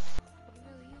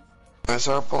 That's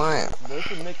our plan. There's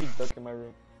a Mickey Duck in my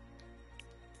room.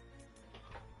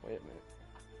 Wait a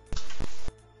minute.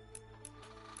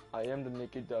 I am the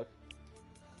Mickey Duck.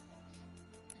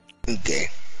 Gay.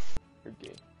 You're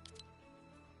gay.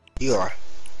 You are.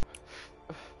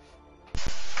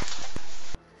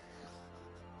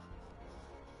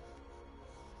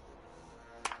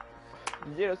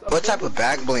 Yes, What type of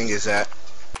back bling is that?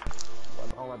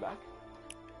 On my back?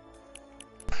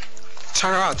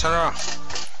 Turn around, turn around.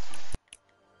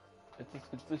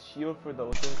 It's the shield for the,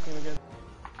 what's his name again?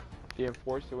 The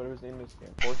Enforcer, whatever his name is. The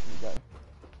Enforcer guy.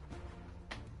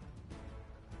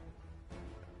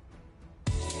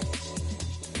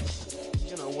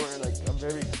 You know, wearing like a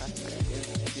very classic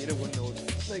skin. Jada wouldn't know.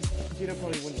 Like, Jada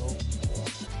probably wouldn't know.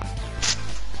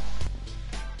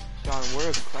 Sean, wear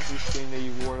a classic skin that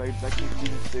you wore like back in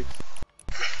season 6.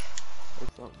 Or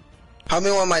something. Help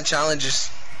me with my challenges.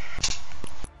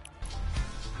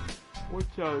 What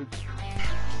challenge?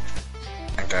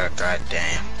 I got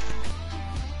goddamn.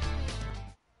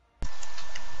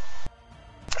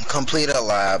 Complete a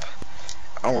lab.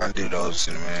 I want to do those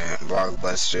in a minute.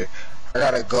 Blockbuster. I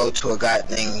gotta go to a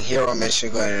goddamn hero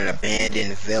mission, go to an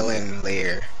abandoned villain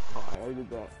lair. Oh, I already did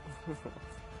that.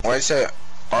 Where's it?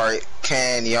 Alright,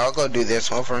 can y'all go do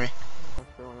this one for me?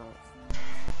 Why not?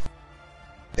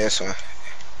 This one.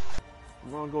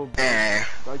 I'm gonna go Eh.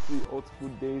 back to the old school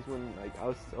days when like I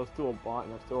was still a bot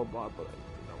and I'm still a bot, but like,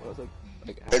 you know, when I was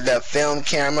like The film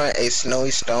camera, a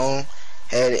snowy stone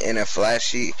head, and a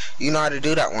flashy. You know how to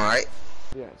do that one, right?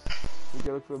 yes. You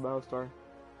gotta look for the battle star.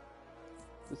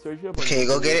 Just search it up. Can you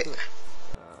go get it?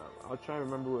 I'll try and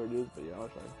remember where it is, but yeah, I'll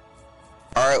try.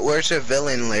 Alright, where's the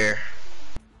villain lair?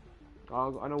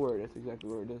 I know where it is, exactly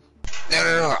where it is.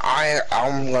 No.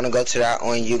 I'm gonna go to that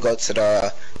one. You go to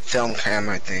the film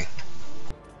camera thing.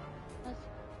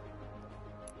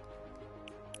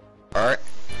 Alright.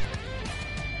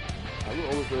 I will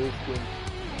always wear this skin.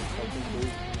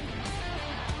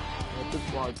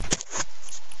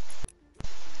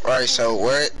 Alright, so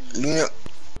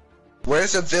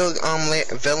where's the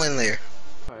villain lair?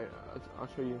 Alright, I'll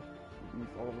show you. You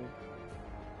follow me.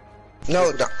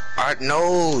 No,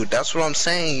 no, that's what I'm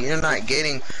saying. You're not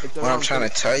getting what I'm trying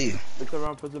to tell you. It's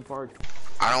around Prison Park.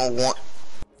 I don't want.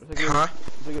 It's like Huh?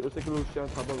 It's like a little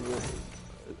shack top of it.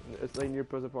 It's like near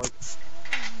Prison Park.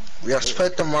 Just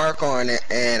put the mark on it,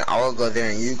 and I will go there,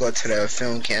 and you go to the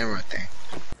film camera thing.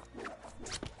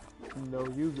 No,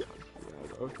 you got.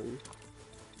 Yeah, okay.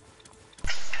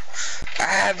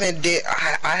 I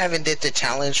haven't did the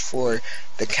challenge for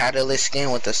the catalyst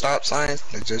skin with the stop signs.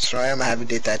 Just try 'em. I haven't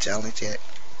did that challenge yet.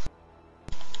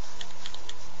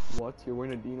 What? You're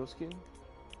wearing a Dino skin?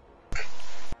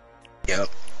 Yep.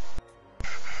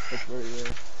 That's very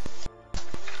rare.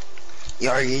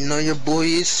 Yo, you know your boy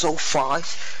is so fly.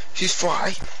 He's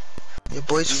fly. Your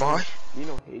boy's fly.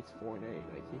 Dino hates Fortnite.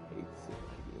 Like he hates it.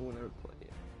 Like he won't ever play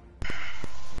it.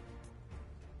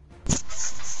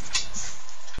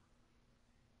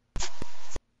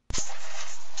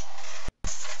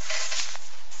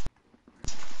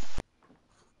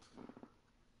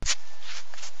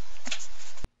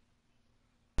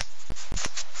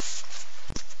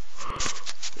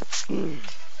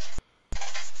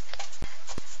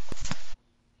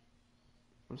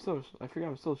 I forget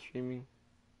I'm still streaming.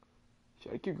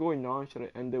 Should I keep going on? Should I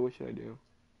end it? What should I do?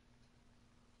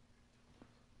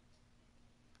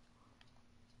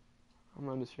 I'm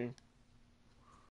on the stream.